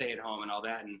 have to stay at home and all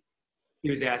that. And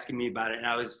he was asking me about it, and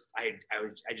I just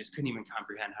couldn't even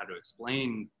comprehend how to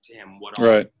explain to him what all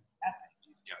happened.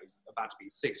 He's about to be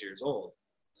 6 years old,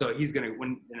 so he's gonna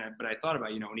but I thought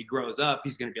about when he grows up,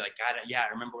 he's gonna be like, God, yeah, I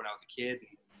remember when I was a kid,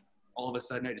 and all of a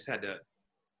sudden I just had to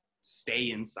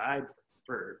stay inside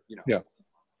for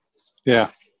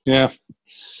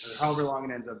however long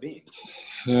it ends up being.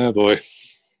 Yeah, boy.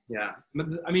 Yeah, but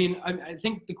I mean, I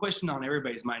think the question on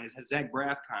everybody's mind is, has Zach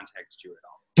Braff contacted you at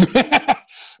all?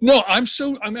 No, I'm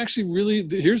actually really,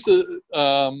 here's the,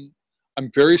 I'm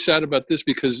very sad about this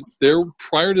because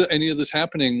prior to any of this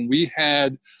happening, we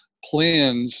had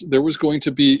plans. There was going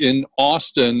to be in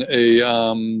Austin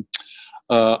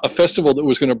a festival that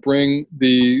was going to bring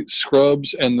the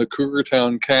Scrubs and the Cougar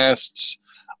Town casts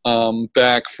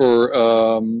back for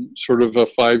sort of a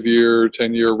 5-year,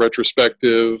 10-year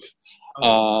retrospective.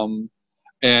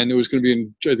 And it was going to be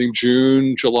in, I think,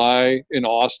 June, July in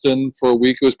Austin for a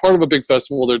week. It was part of a big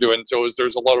festival they're doing. So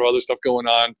there's a lot of other stuff going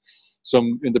on,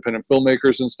 some independent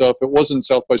filmmakers and stuff. It wasn't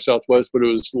South by Southwest, but it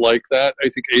was like that. I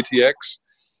think ATX.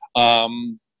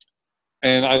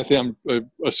 And I think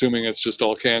I'm assuming it's just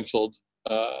all canceled.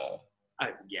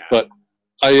 Yeah. But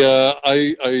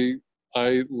I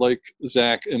like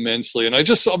Zach immensely. And I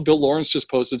just saw Bill Lawrence just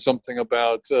posted something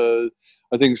about, I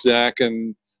think Zach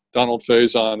and Donald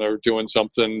Faison are doing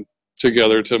something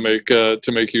together to make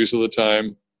use of the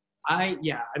time. I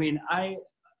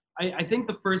think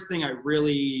the first thing I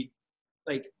really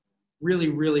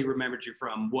remembered you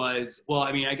from was, well,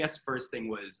 I mean, I guess first thing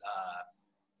was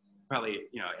probably,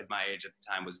 at my age at the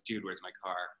time was Dude, Where's My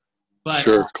Car? But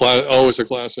sure, always a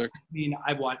classic. I mean,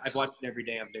 I've watched it every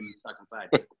day. I've been stuck inside.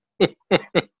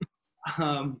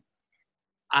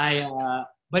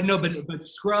 But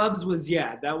Scrubs was,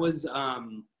 that was,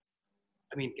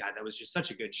 I mean, God, that was just such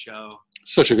a good show.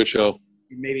 Such a good show.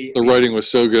 Maybe the writing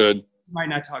was so good. Might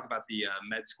not talk about the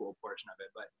med school portion of it,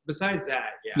 but besides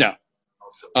that, No.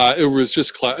 It was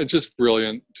just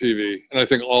brilliant TV, and I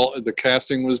think all the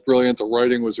casting was brilliant. The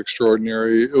writing was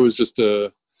extraordinary. It was just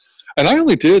and I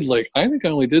only did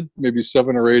maybe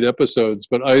 7 or 8 episodes,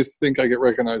 but I think I get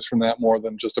recognized from that more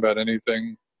than just about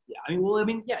anything. Yeah,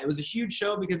 it was a huge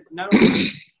show because not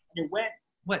only it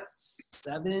went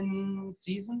 7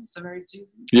 or 8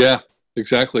 seasons. Yeah,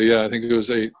 exactly. Yeah, I think it was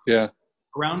 8. Yeah,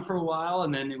 around for a while,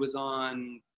 and then it was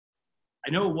on. I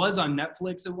know it was on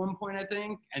Netflix at one point, I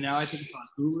think, and now I think it's on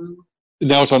Hulu.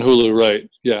 Now it's on Hulu, right?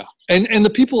 Yeah, and the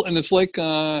people, and it's like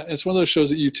it's one of those shows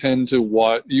that you tend to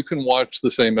watch. You can watch the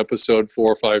same episode 4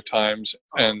 or 5 times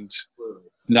and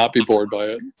not be bored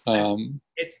by it.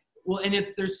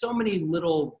 There's so many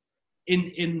little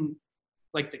in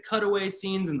like the cutaway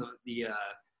scenes and the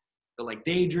like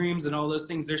daydreams and all those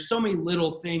things. There's so many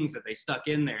little things that they stuck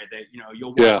in there that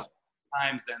you'll watch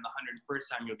times. Then the 101st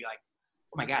time you'll be like,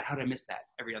 oh my God, how did I miss that?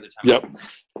 Every other time. Yep.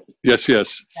 Yes. Yeah,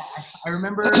 I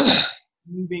remember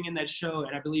you being in that show,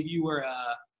 and I believe you were.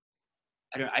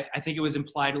 I think it was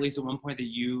implied at least at one point that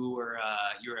you were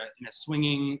in a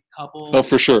swinging couple. Oh,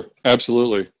 for sure,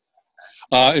 absolutely.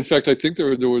 In fact, I think there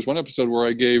was one episode where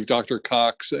I gave Dr.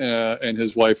 Cox and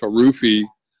his wife a roofie,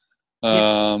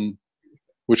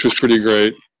 which was pretty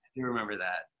great. I do remember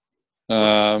that.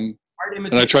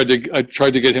 And I tried to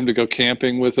get him to go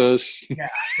camping with us. Yeah,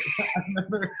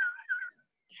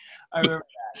 I remember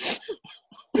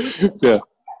that. Yeah.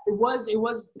 It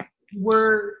was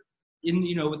we're in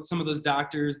with some of those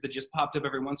doctors that just popped up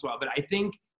every once in a while, but I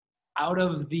think out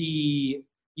of the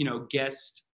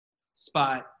guest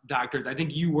spot doctors, I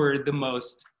think you were the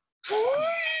most.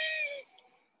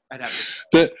 I'd have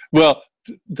to.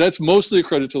 That's mostly a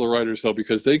credit to the writers, though,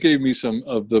 because they gave me some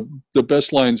of the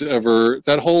best lines ever.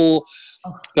 That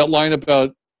line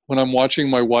about when I'm watching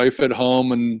my wife at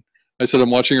home, and I said I'm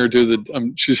watching her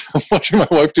I'm watching my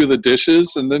wife do the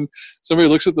dishes, and then somebody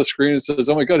looks at the screen and says,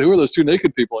 "Oh my God, who are those 2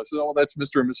 naked people?" I said, "Oh, that's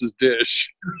Mr. and Mrs.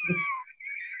 Dish."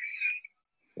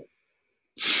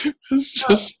 It's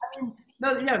just.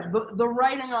 The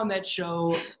writing on that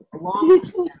show along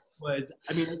with was,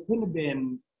 it couldn't have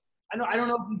been. I don't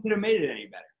know if you could have made it any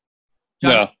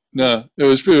better. No, it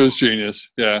was genius.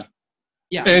 Yeah.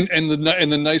 Yeah. And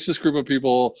the nicest group of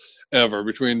people ever,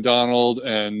 between Donald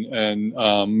and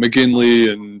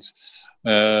McGinley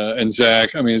and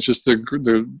Zach. I mean, it's just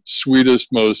the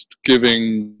sweetest, most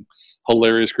giving,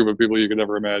 hilarious group of people you could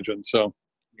ever imagine. So.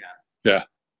 Yeah.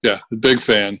 Big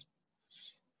fan.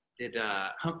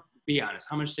 Be honest.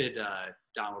 How much did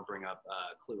Donald bring up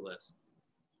Clueless?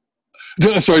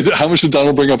 Sorry, how much did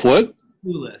Donald bring up what?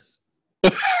 Clueless.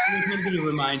 It means to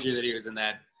remind you that he was in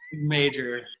that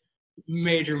major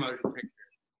motion picture.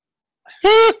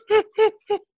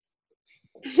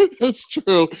 That's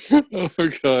true. Oh my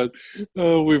God.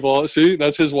 Oh, we've all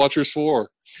that's his Watchers 4.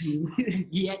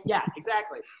 yeah,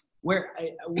 exactly. Where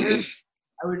I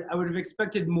would have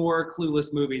expected more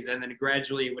Clueless movies, and then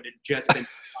gradually it would have just been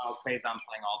Faison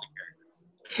playing all the characters.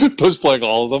 Just playing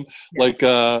all of them,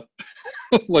 yeah.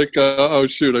 Oh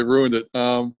shoot, I ruined it.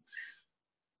 What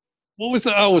was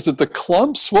that? Oh, was it The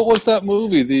Clumps? What was that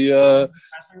movie?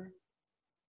 Professor?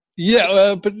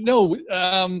 Yeah, but no,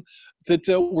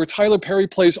 where Tyler Perry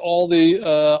plays all the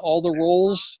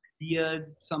roles. Dia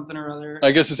something or other.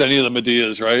 I guess it's any of the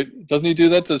Medeas, right? Doesn't he do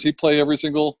that? Does he play every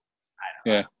single? I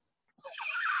don't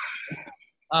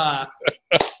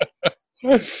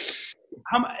Yeah.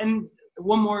 And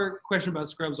one more question about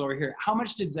Scrubs over here. How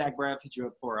much did Zach Braff hit you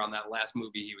up for on that last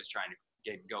movie he was trying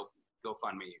to get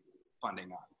GoFundMe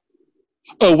funding on?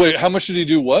 Oh wait, how much did he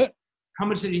do? What? How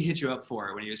much did he hit you up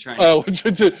for when he was trying? Oh,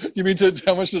 you mean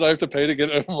how much did I have to pay to get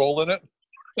a role in it?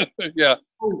 Yeah.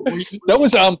 Oh, That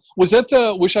was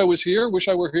Wish I Was Here? Wish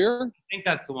I Were Here? I think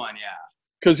that's the one. Yeah.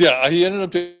 Because yeah, he ended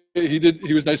up.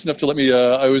 He was nice enough to let me.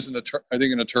 I was an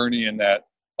attorney in that.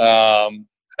 And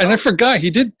I forgot he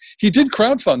did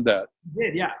crowdfund that. He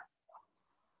did, yeah.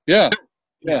 Yeah.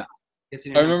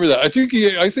 I remember that. I think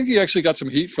he actually got some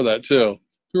heat for that too.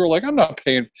 People were like, "I'm not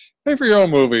paying for your own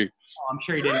movie." Oh, I'm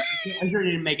sure he didn't. I'm sure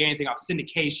he didn't make anything off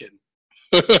syndication.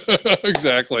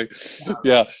 Exactly.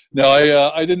 Yeah. No,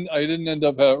 I didn't end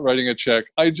up writing a check.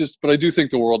 But I do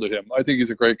think the world of him. I think he's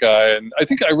a great guy, and I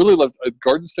think I really loved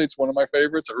Garden State's one of my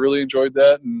favorites. I really enjoyed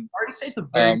that. And Garden State's a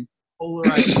very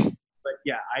polarized, but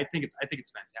yeah, I think it's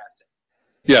fantastic.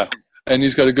 Yeah, and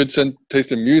he's got a good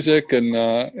taste in music, and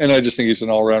I just think he's an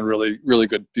all around really really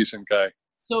good decent guy.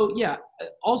 So yeah,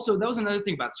 also that was another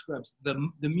thing about Scrubs.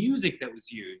 The music that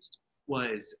was used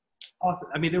was awesome.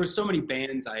 I mean, there were so many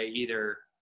bands I either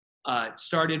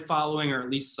started following, or at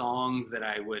least songs that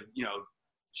I would,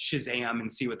 Shazam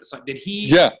and see what the song. Did he?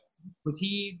 Yeah. Was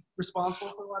he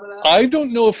responsible for a lot of that? I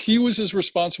don't know if he was as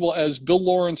responsible as Bill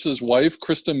Lawrence's wife,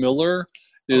 Krista Miller,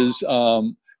 is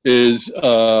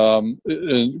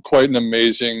quite an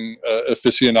amazing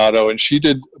aficionado, and she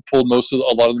pulled a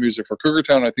lot of the music for Cougar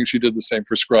Town. I think she did the same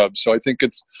for Scrubs, so I think a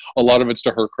lot of it's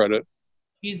to her credit.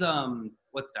 He's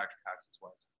what's Dr. Cox's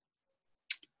wife?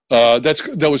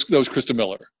 That was Krista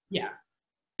Miller. Yeah.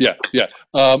 Yeah.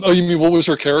 Oh, you mean what was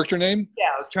her character name? Yeah,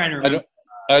 I was trying to remember.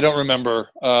 I don't remember.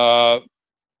 I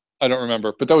don't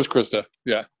remember, but that was Krista.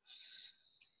 Yeah.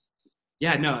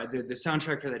 Yeah, no, the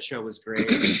soundtrack for that show was great.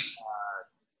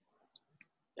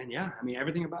 And yeah, I mean,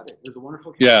 everything about it was a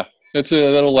wonderful character.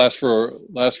 Yeah, that'll last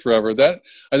forever.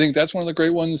 I think that's one of the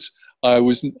great ones. I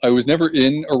was never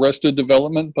in Arrested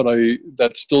Development, but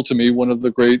that's still to me one of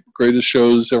the greatest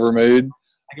shows ever made.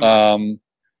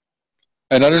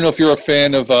 And I don't know if you're a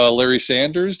fan of Larry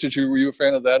Sanders. Were you a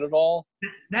fan of that at all?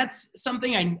 That's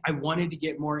something I wanted to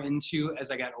get more into as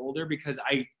I got older, because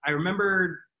I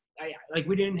remember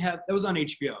we didn't have, that was on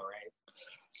HBO, right?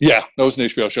 Yeah, that was an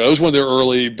HBO show. That was one of their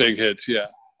early big hits. Yeah.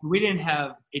 We didn't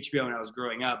have HBO when I was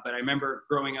growing up, but I remember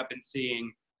growing up and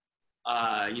seeing,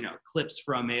 clips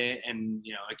from it, and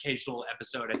occasional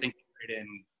episode. I think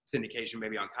in syndication,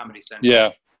 maybe on Comedy Central.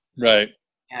 Yeah, right.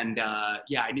 And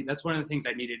that's one of the things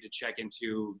I needed to check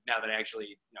into now that I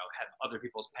actually have other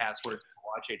people's passwords to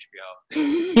watch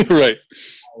HBO. Right.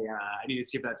 I need to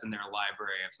see if that's in their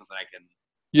library of something I can.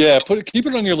 Yeah, keep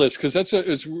it on your list, because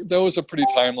that was a pretty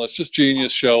timeless, just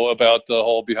genius show about the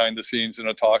whole behind the scenes in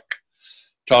a talk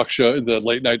show, the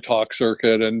late night talk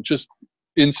circuit, and just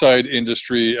inside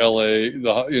industry LA.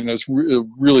 It's a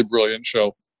really brilliant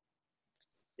show.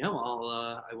 Yeah,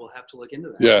 I will have to look into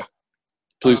that. Yeah,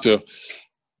 please do.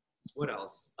 What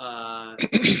else?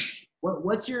 What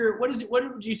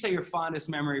would you say your fondest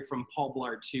memory from Paul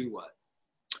Blart 2 was?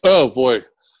 Oh boy,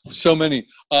 so many.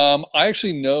 I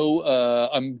actually know.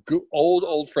 I'm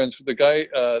old friends with the guy.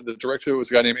 The director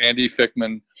was a guy named Andy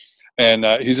Fickman, and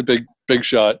he's a big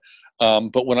shot.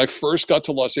 But when I first got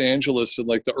to Los Angeles in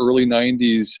like the early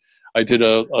 '90s, I did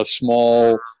a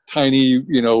small, tiny,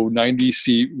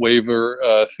 90-seat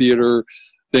waiver theater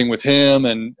thing with him,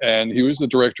 and he was the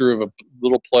director of a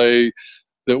little play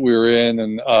that we were in,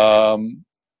 and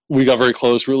we got very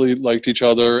close, really liked each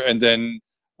other. And then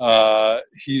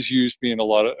he's used me in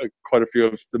quite a few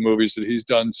of the movies that he's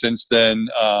done since then,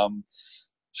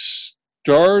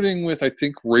 starting with, I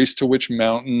think, Race to Witch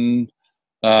Mountain,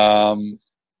 and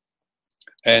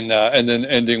then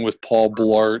ending with Paul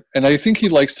Blart. And I think he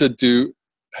likes to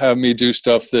have me do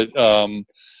stuff that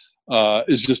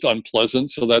is just unpleasant.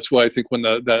 So that's why I think when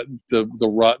the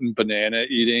rotten banana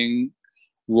eating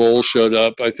role showed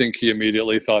up, I think he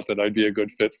immediately thought that I'd be a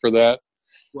good fit for that.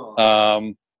 Well,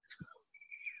 rotten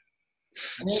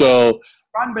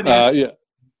banana,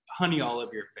 honey all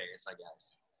over your face, I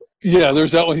guess. Yeah,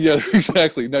 there's that one. Yeah,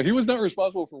 exactly. No, he was not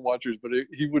responsible for Watchers, but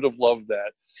he would have loved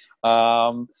that.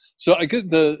 So I get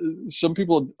some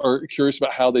people are curious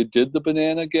about how they did the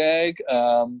banana gag,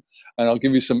 and I'll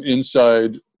give you some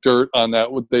inside dirt on that.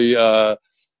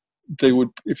 They would,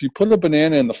 if you put a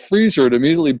banana in the freezer, it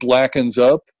immediately blackens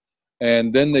up,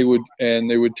 and then they would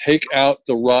take out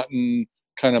the rotten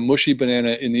kind of mushy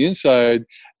banana in the inside,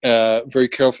 very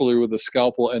carefully with a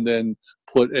scalpel, and then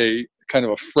put a kind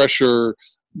of a fresher,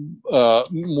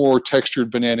 more textured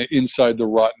banana inside the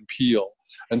rotten peel.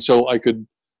 And so I could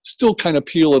still kind of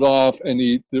peel it off and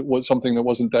eat something that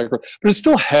wasn't that gross. But it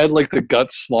still had like the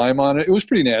gut slime on it. It was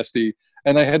pretty nasty.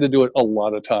 And I had to do it a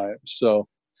lot of times. So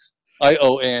I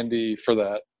owe Andy for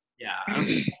that. Yeah, I don't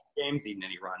think James eating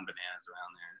any rotten bananas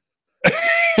around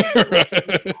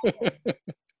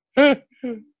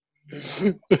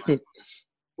there.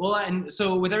 Well, and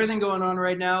so with everything going on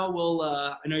right now,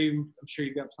 I know I'm sure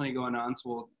you've got plenty going on, so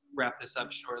we'll wrap this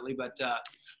up shortly. But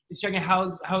just checking,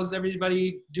 how's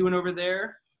everybody doing over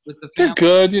there with the family?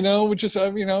 They're good, we just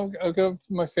I've got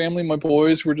my family, my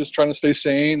boys. We're just trying to stay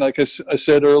sane. Like I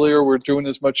said earlier, we're doing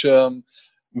as much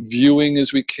viewing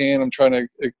as we can. I'm trying to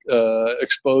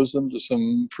expose them to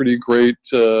some pretty great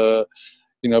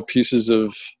pieces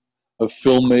of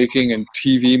filmmaking and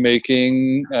TV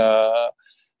making.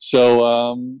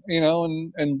 And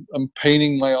I'm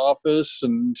painting my office,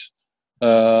 and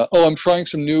I'm trying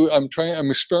I'm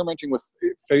experimenting with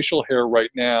facial hair right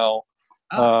now.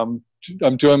 Oh.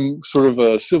 I'm doing sort of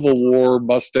a Civil War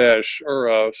mustache or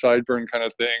a sideburn kind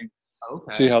of thing.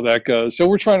 Okay. See how that goes. So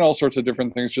we're trying all sorts of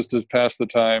different things just to pass the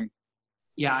time.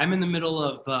 Yeah, I'm in the middle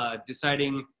of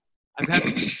deciding. I'm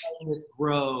having this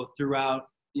grow throughout,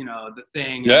 the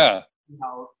thing. Yeah. And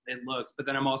how it looks, but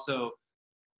then I'm also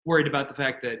worried about the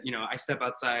fact that I step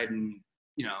outside and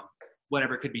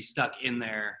whatever could be stuck in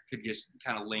there could just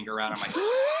kind of linger around on my.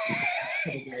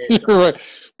 Right,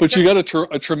 but you got a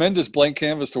tremendous blank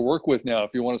canvas to work with now if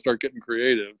you want to start getting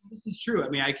creative. This is true. I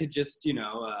mean, I could just if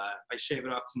I shave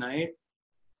it off tonight,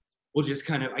 we'll just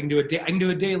I can do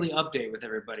a daily update with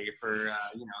everybody for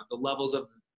the levels of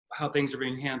how things are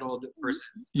being handled versus.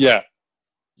 Yeah,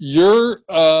 your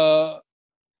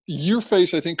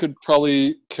face, I think, could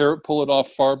probably pull it off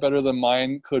far better than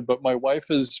mine could. But my wife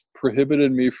has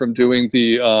prohibited me from doing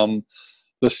the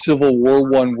Civil War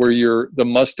one where the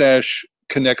mustache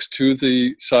connects to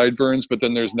the sideburns, but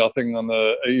then there's nothing on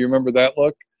the. You remember that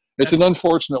look? It's an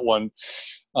unfortunate one.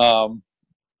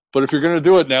 But if you're gonna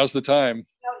do it, now's the time.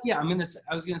 Yeah, I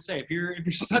was gonna say if you're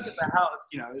stuck at the house,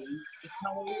 just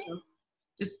tell me,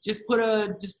 just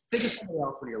think of somebody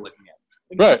else when you're looking at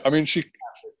it. Right. I mean, she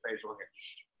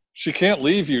can't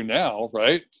leave you now,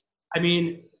 right? I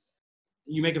mean,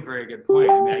 you make a very good point.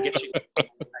 I mean, I guess she can go back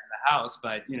to the house,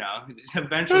 but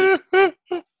eventually.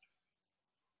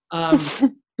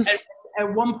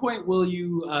 At one point, will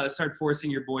you start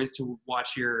forcing your boys to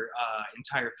watch your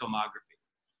entire filmography?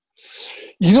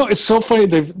 It's so funny.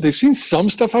 They've seen some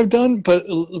stuff I've done, but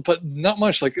not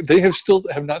much. Like they have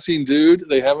not seen Dude.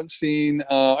 They haven't seen.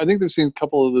 I think they've seen a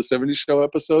couple of the '70s Show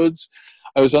episodes.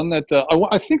 I was on that.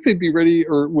 I think they'd be ready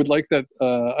or would like that.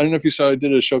 I don't know if you saw. I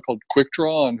did a show called Quick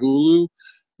Draw on Hulu.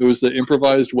 It was the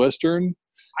improvised Western.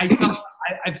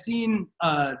 I've seen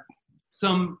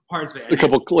some parts of it. A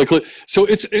couple so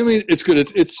it's. I mean, it's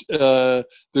good. It's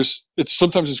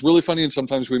sometimes it's really funny and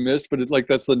sometimes we missed, but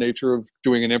that's the nature of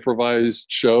doing an improvised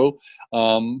show.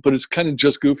 But it's kind of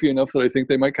just goofy enough that I think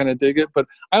they might kind of dig it. But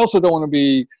I also don't want to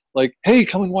be like, hey,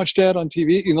 come and watch Dad on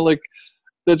TV.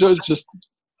 That just.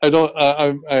 I don't.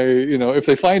 If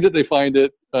they find it, they find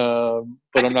it. But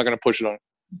I'm not going to push it on.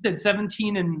 You said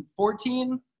 17 and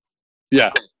 14.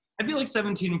 Yeah. I feel like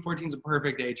 17 and 14 is a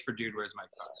perfect age for Dude, Where's My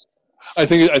Car? I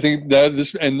think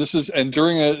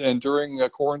that during a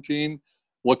quarantine,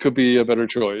 what could be a better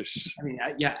choice? I mean,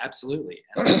 yeah, absolutely.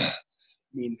 I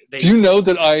mean, do you know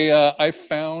that I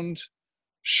found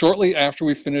shortly after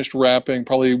we finished wrapping,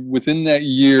 probably within that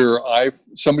year,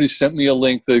 somebody sent me a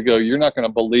link that go, you're not going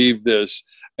to believe this.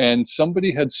 And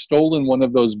somebody had stolen one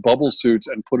of those bubble suits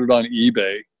and put it on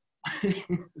eBay.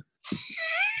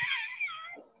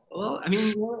 Well, I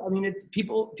mean, it's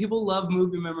people love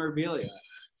movie memorabilia.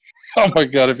 Oh my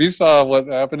God! If you saw what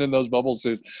happened in those bubble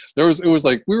suits, it was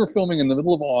like we were filming in the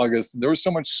middle of August, and there was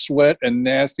so much sweat and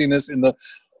nastiness in the,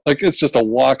 it's just a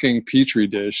walking petri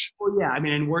dish. Well, yeah, I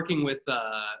mean, and working with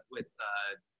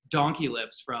Donkey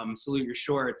Lips from Salute Your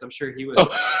Shorts, I'm sure he was.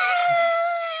 Oh.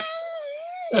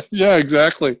 Yeah,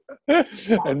 exactly.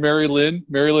 And Mary Lynn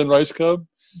Rice Cub.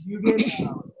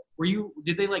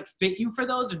 Did they fit you for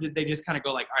those, or did they just kind of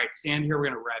go like, all right, stand here, we're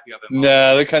gonna wrap you up?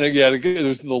 No, they kind of There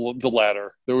was the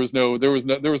latter. There was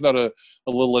not a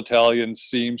little Italian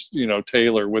seam,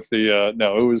 tailor with the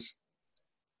no. It was.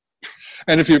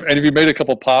 And if you made a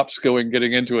couple pops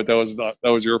getting into it, that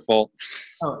was your fault.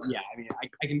 Oh yeah, I mean,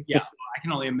 I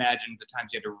can only imagine the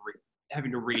times you had to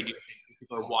having to read things.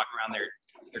 People are walking around their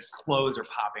clothes are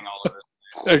popping all over.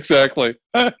 Exactly.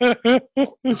 Well,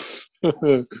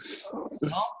 I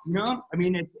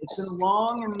mean, it's been a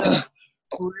long and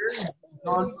career.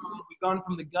 We've gone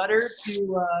from the gutter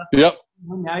to Yep.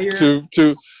 now you're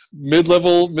To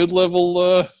mid-level.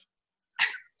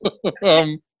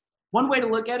 One way to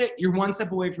look at it, you're one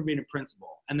step away from being a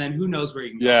principal, and then who knows where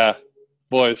you can go. Yeah,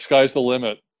 boy, sky's the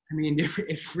limit. I mean,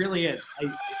 it really is. I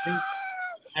think,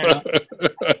 I don't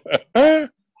know. I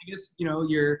guess,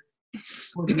 you're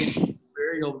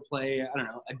you'll play, I don't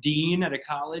know, a dean at a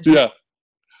college. Yeah.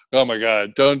 Oh my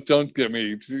God! Don't get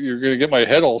me. You're gonna get my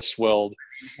head all swelled.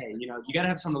 Hey, you got to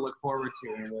have something to look forward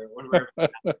to.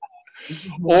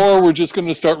 Or we're just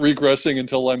gonna start regressing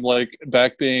until I'm like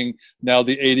back being now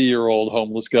the 80-year-old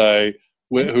homeless guy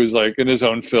who's like in his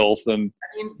own filth. And I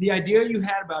mean, the idea you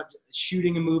had about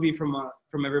shooting a movie from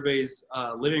everybody's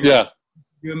living room. Yeah.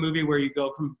 Do a movie where you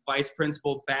go from vice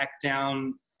principal back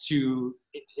down to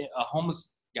a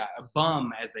homeless guy, a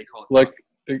bum, as they call it. Like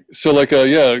a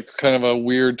kind of a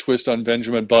weird twist on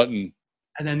Benjamin Button.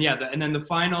 And then the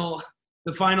final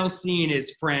scene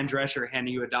is Fran Drescher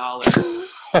handing you $1.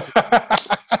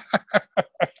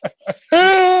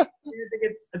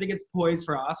 I think it's poised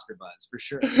for Oscar buzz for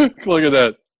sure. Look at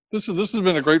that. This has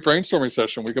been a great brainstorming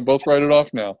session. We can both write it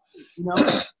off now.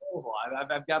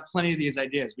 I've got plenty of these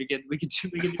ideas. We could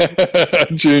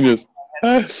Genius.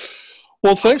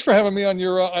 Well, thanks for having me on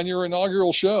your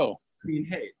inaugural show. I mean,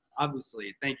 hey,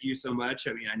 obviously, thank you so much.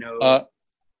 I mean, I know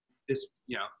this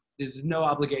is no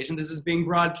obligation. This is being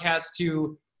broadcast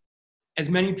to as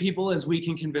many people as we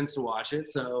can convince to watch it.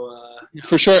 So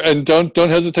For sure, and don't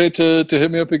hesitate to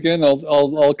hit me up again.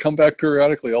 I'll come back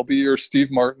periodically. I'll be your Steve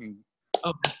Martin.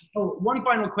 Oh, one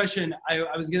final question.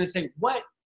 I was gonna say well,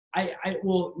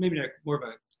 maybe not more of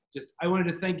a just. I wanted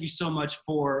to thank you so much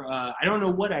for. I don't know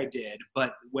what I did,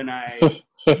 but when I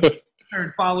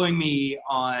started following me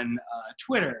on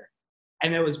Twitter,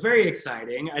 and it was very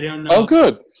exciting. I don't know. Oh,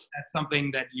 good. That's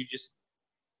something that you're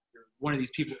one of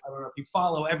these people. I don't know if you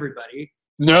follow everybody.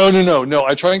 No.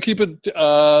 I try and keep it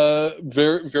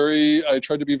very. I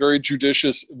tried to be very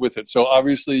judicious with it. So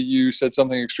obviously, you said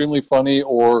something extremely funny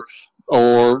or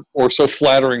so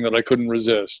flattering that I couldn't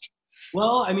resist.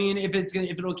 Well, I mean, if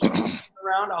it'll keep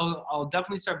around, I'll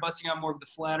definitely start busting out more of the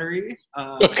flattery.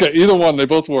 Okay, either one, they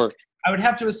both work. I would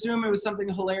have to assume it was something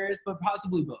hilarious, but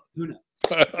possibly both. Who knows?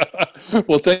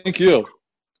 Well, thank you.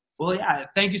 Well, yeah,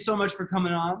 thank you so much for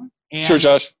coming on. And sure,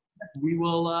 Josh. We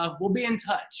will we'll be in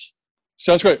touch.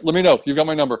 Sounds great. Let me know. You've got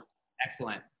my number.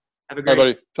 Excellent. Have a great All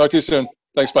right, buddy. Talk to you soon.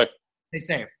 Thanks. Bye. Stay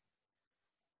safe.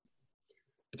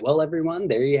 Well, everyone,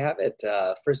 there you have it.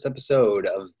 First episode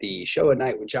of the Show at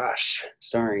Night with Josh,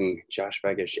 starring Josh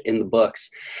Begish, in the books.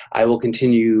 I will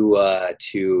continue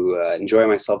to enjoy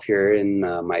myself here in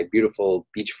my beautiful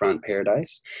beachfront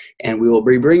paradise, and we will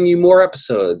be bringing you more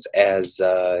episodes as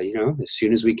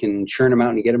soon as we can churn them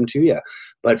out and get them to you.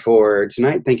 But for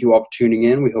tonight, thank you all for tuning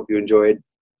in. We hope you enjoyed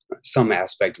some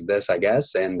aspect of this, I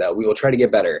guess, and we will try to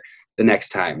get better the next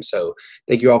time. So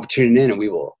thank you all for tuning in, and we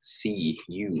will see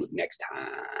you next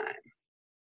time.